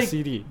 playing Kind to of the like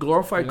CD.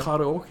 glorified you know?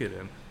 karaoke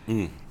then.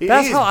 It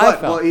That's is, how I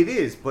but, felt. Well, it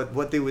is, but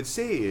what they would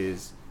say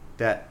is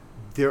that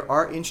there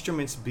are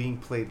instruments being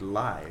played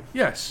live.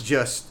 Yes.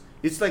 Just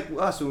it's like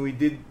us when we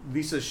did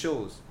Lisa's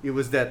shows. It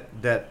was that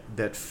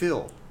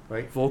fill,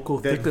 right? Vocal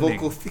that thickening.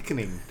 vocal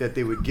thickening that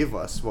they would give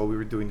us while we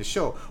were doing the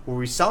show, where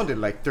we sounded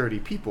like 30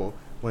 people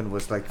when it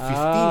was like 15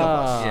 of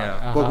us.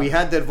 Yeah. But we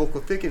had that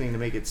vocal thickening to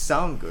make it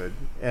sound good,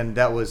 and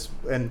that was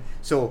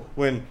so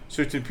when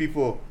certain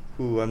people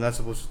who I'm not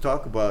supposed to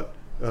talk about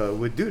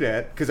would do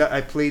that, because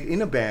I played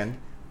in a band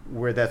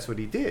where that's what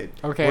he did.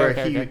 Okay, where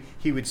okay.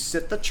 he would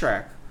set the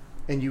track,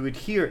 and you'd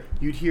hear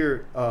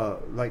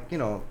like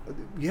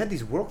you had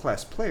these world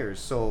class players,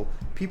 so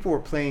people were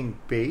playing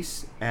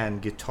bass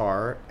and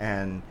guitar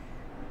and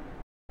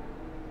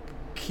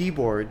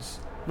keyboards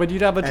But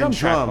you'd have a drum and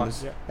track.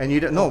 drums, Yeah. and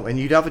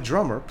you'd have a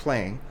drummer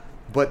playing,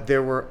 but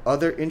there were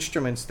other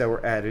instruments that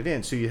were added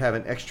in. So you'd have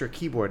an extra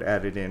keyboard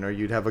added in, or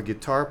you'd have a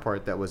guitar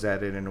part that was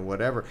added in, or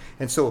whatever.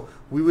 And so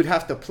we would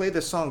have to play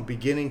the song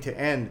beginning to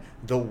end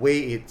the way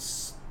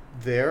it's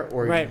there,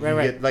 or Right.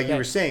 like you Yeah.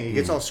 were saying, it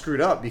gets all screwed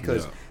up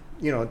because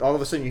all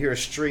of a sudden you hear a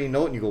stray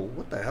note and you go,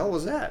 "What the hell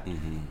was that?"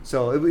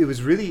 So it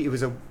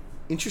was a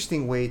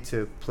interesting way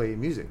to play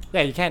music.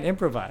 Yeah, you can't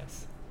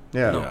improvise.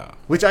 Yeah. Yeah.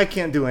 Which I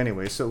can't do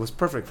anyway, so it was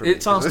perfect for me.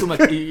 It sounds too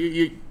much.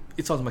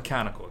 it sounds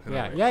mechanical. in a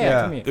Yeah, way. yeah,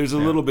 Yeah. to me. There's a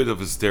little bit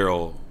of a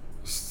sterile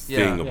thing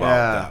Yeah. about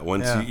Yeah. that.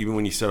 Once Yeah. even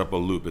when you set up a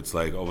loop, it's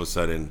like all of a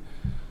sudden,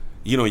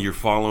 you know, you're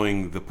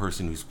following the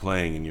person who's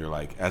playing, and you're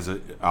like, as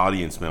an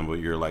audience member,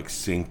 you're like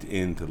synced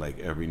into like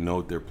every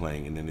note they're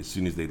playing, and then as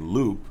soon as they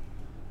loop,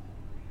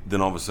 then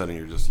all of a sudden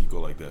you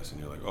go like this, and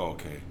you're like, oh,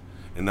 okay,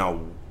 and now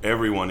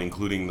everyone,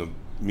 including the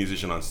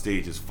musician on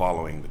stage, is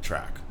following the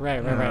track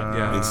Right.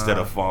 Yeah. instead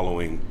of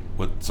following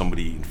what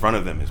somebody in front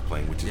of them is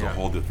playing, which is a Yeah.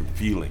 whole different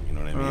feeling. You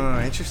know what I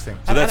mean? Interesting.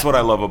 So that's what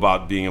I love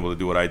about being able to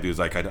do what I do, is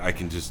like I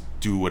can just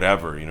do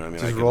whatever, you know what I mean?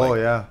 Just I could, roll, like,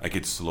 yeah. I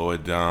could slow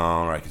it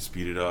down, or I could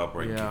speed it up,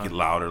 or I Yeah. could get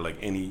louder, like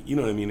any, you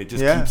know what I mean? It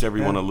just Yeah, keeps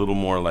everyone yeah. a little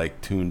more like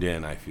tuned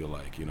in, I feel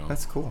like, you know?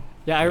 That's cool.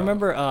 Yeah, I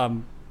remember,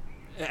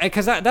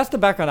 because that's the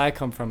background I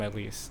come from, at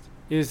least.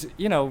 Is,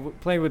 you know,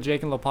 playing with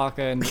Jake and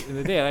Lopaka in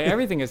the day. Like,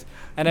 everything is.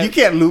 And You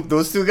can't loop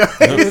those two guys.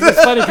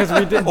 it's funny because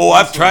we did. Oh,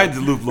 I've tried to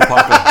loop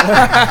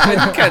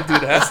Lopaka. You can't do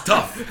that. That's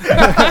tough.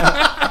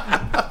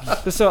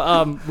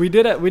 So we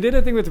did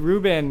a thing with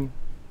Ruben,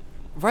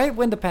 right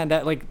when the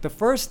pandemic, like the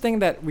first thing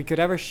that we could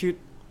ever shoot.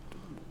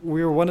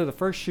 We were one of the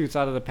first shoots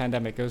out of the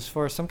pandemic. It was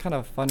for some kind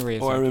of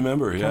fundraiser. Oh, I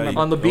remember. Yeah, remember.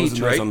 On the that was beach,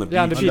 nice, right? On the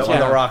Yeah, on the beach. beach, on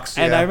the yeah. rocks,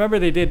 And yeah. I remember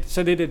they did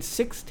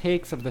 6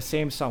 takes of the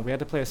same song. We had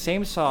to play the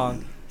same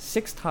song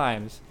 6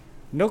 times.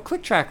 No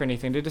click track or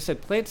anything. They just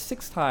said play it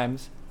 6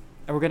 times,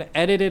 and we're gonna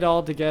edit it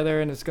all together,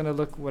 and it's gonna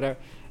look whatever.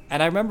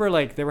 And I remember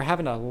like they were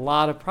having a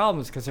lot of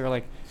problems because they were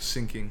like,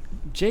 Sinking.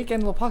 Jake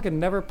and Lopaka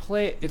never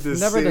play. It's The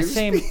never the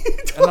same same.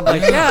 And I'm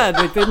like, yeah,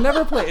 like, they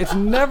never play. It's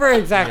never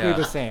exactly Yeah.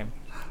 the same.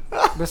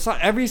 The song,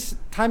 every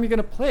time you're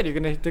gonna play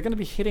it, they're gonna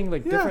be hitting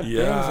like different things.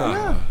 And,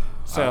 Yeah.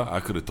 So I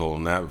could have told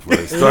him that before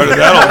I started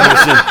that whole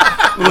mission.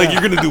 I'm like,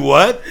 you're gonna do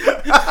what?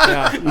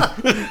 yeah,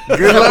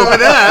 Good luck with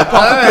that.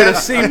 Play the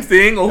same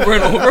thing over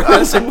and over.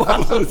 It's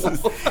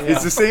impossible.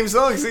 It's the same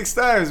song 6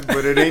 times,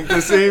 but it ain't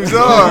the same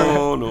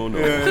song. No.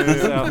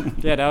 so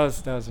yeah, that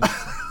was.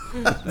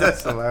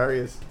 That's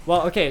hilarious.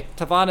 Well, okay,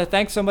 Tavana,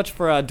 thanks so much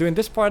for doing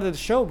this part of the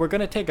show. We're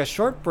gonna take a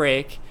short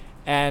break,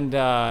 and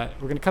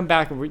we're gonna come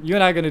back. You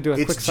and I are gonna do a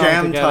It's quick song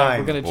jam together. time.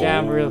 We're gonna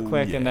jam real Oh,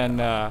 quick, and yeah.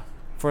 then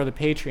for the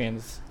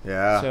Patreons.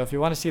 Yeah. So if you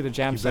want to see the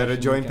jam You better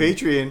session, join you can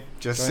Patreon.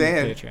 Just join the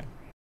saying. Patreon.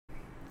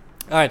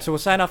 All right, so we'll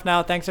sign off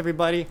now. Thanks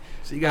everybody.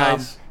 See you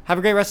guys. Have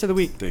a great rest of the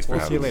week. Thanks for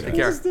we'll see you having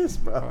later. us. Take care. What is this,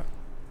 bro?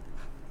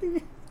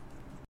 Alright.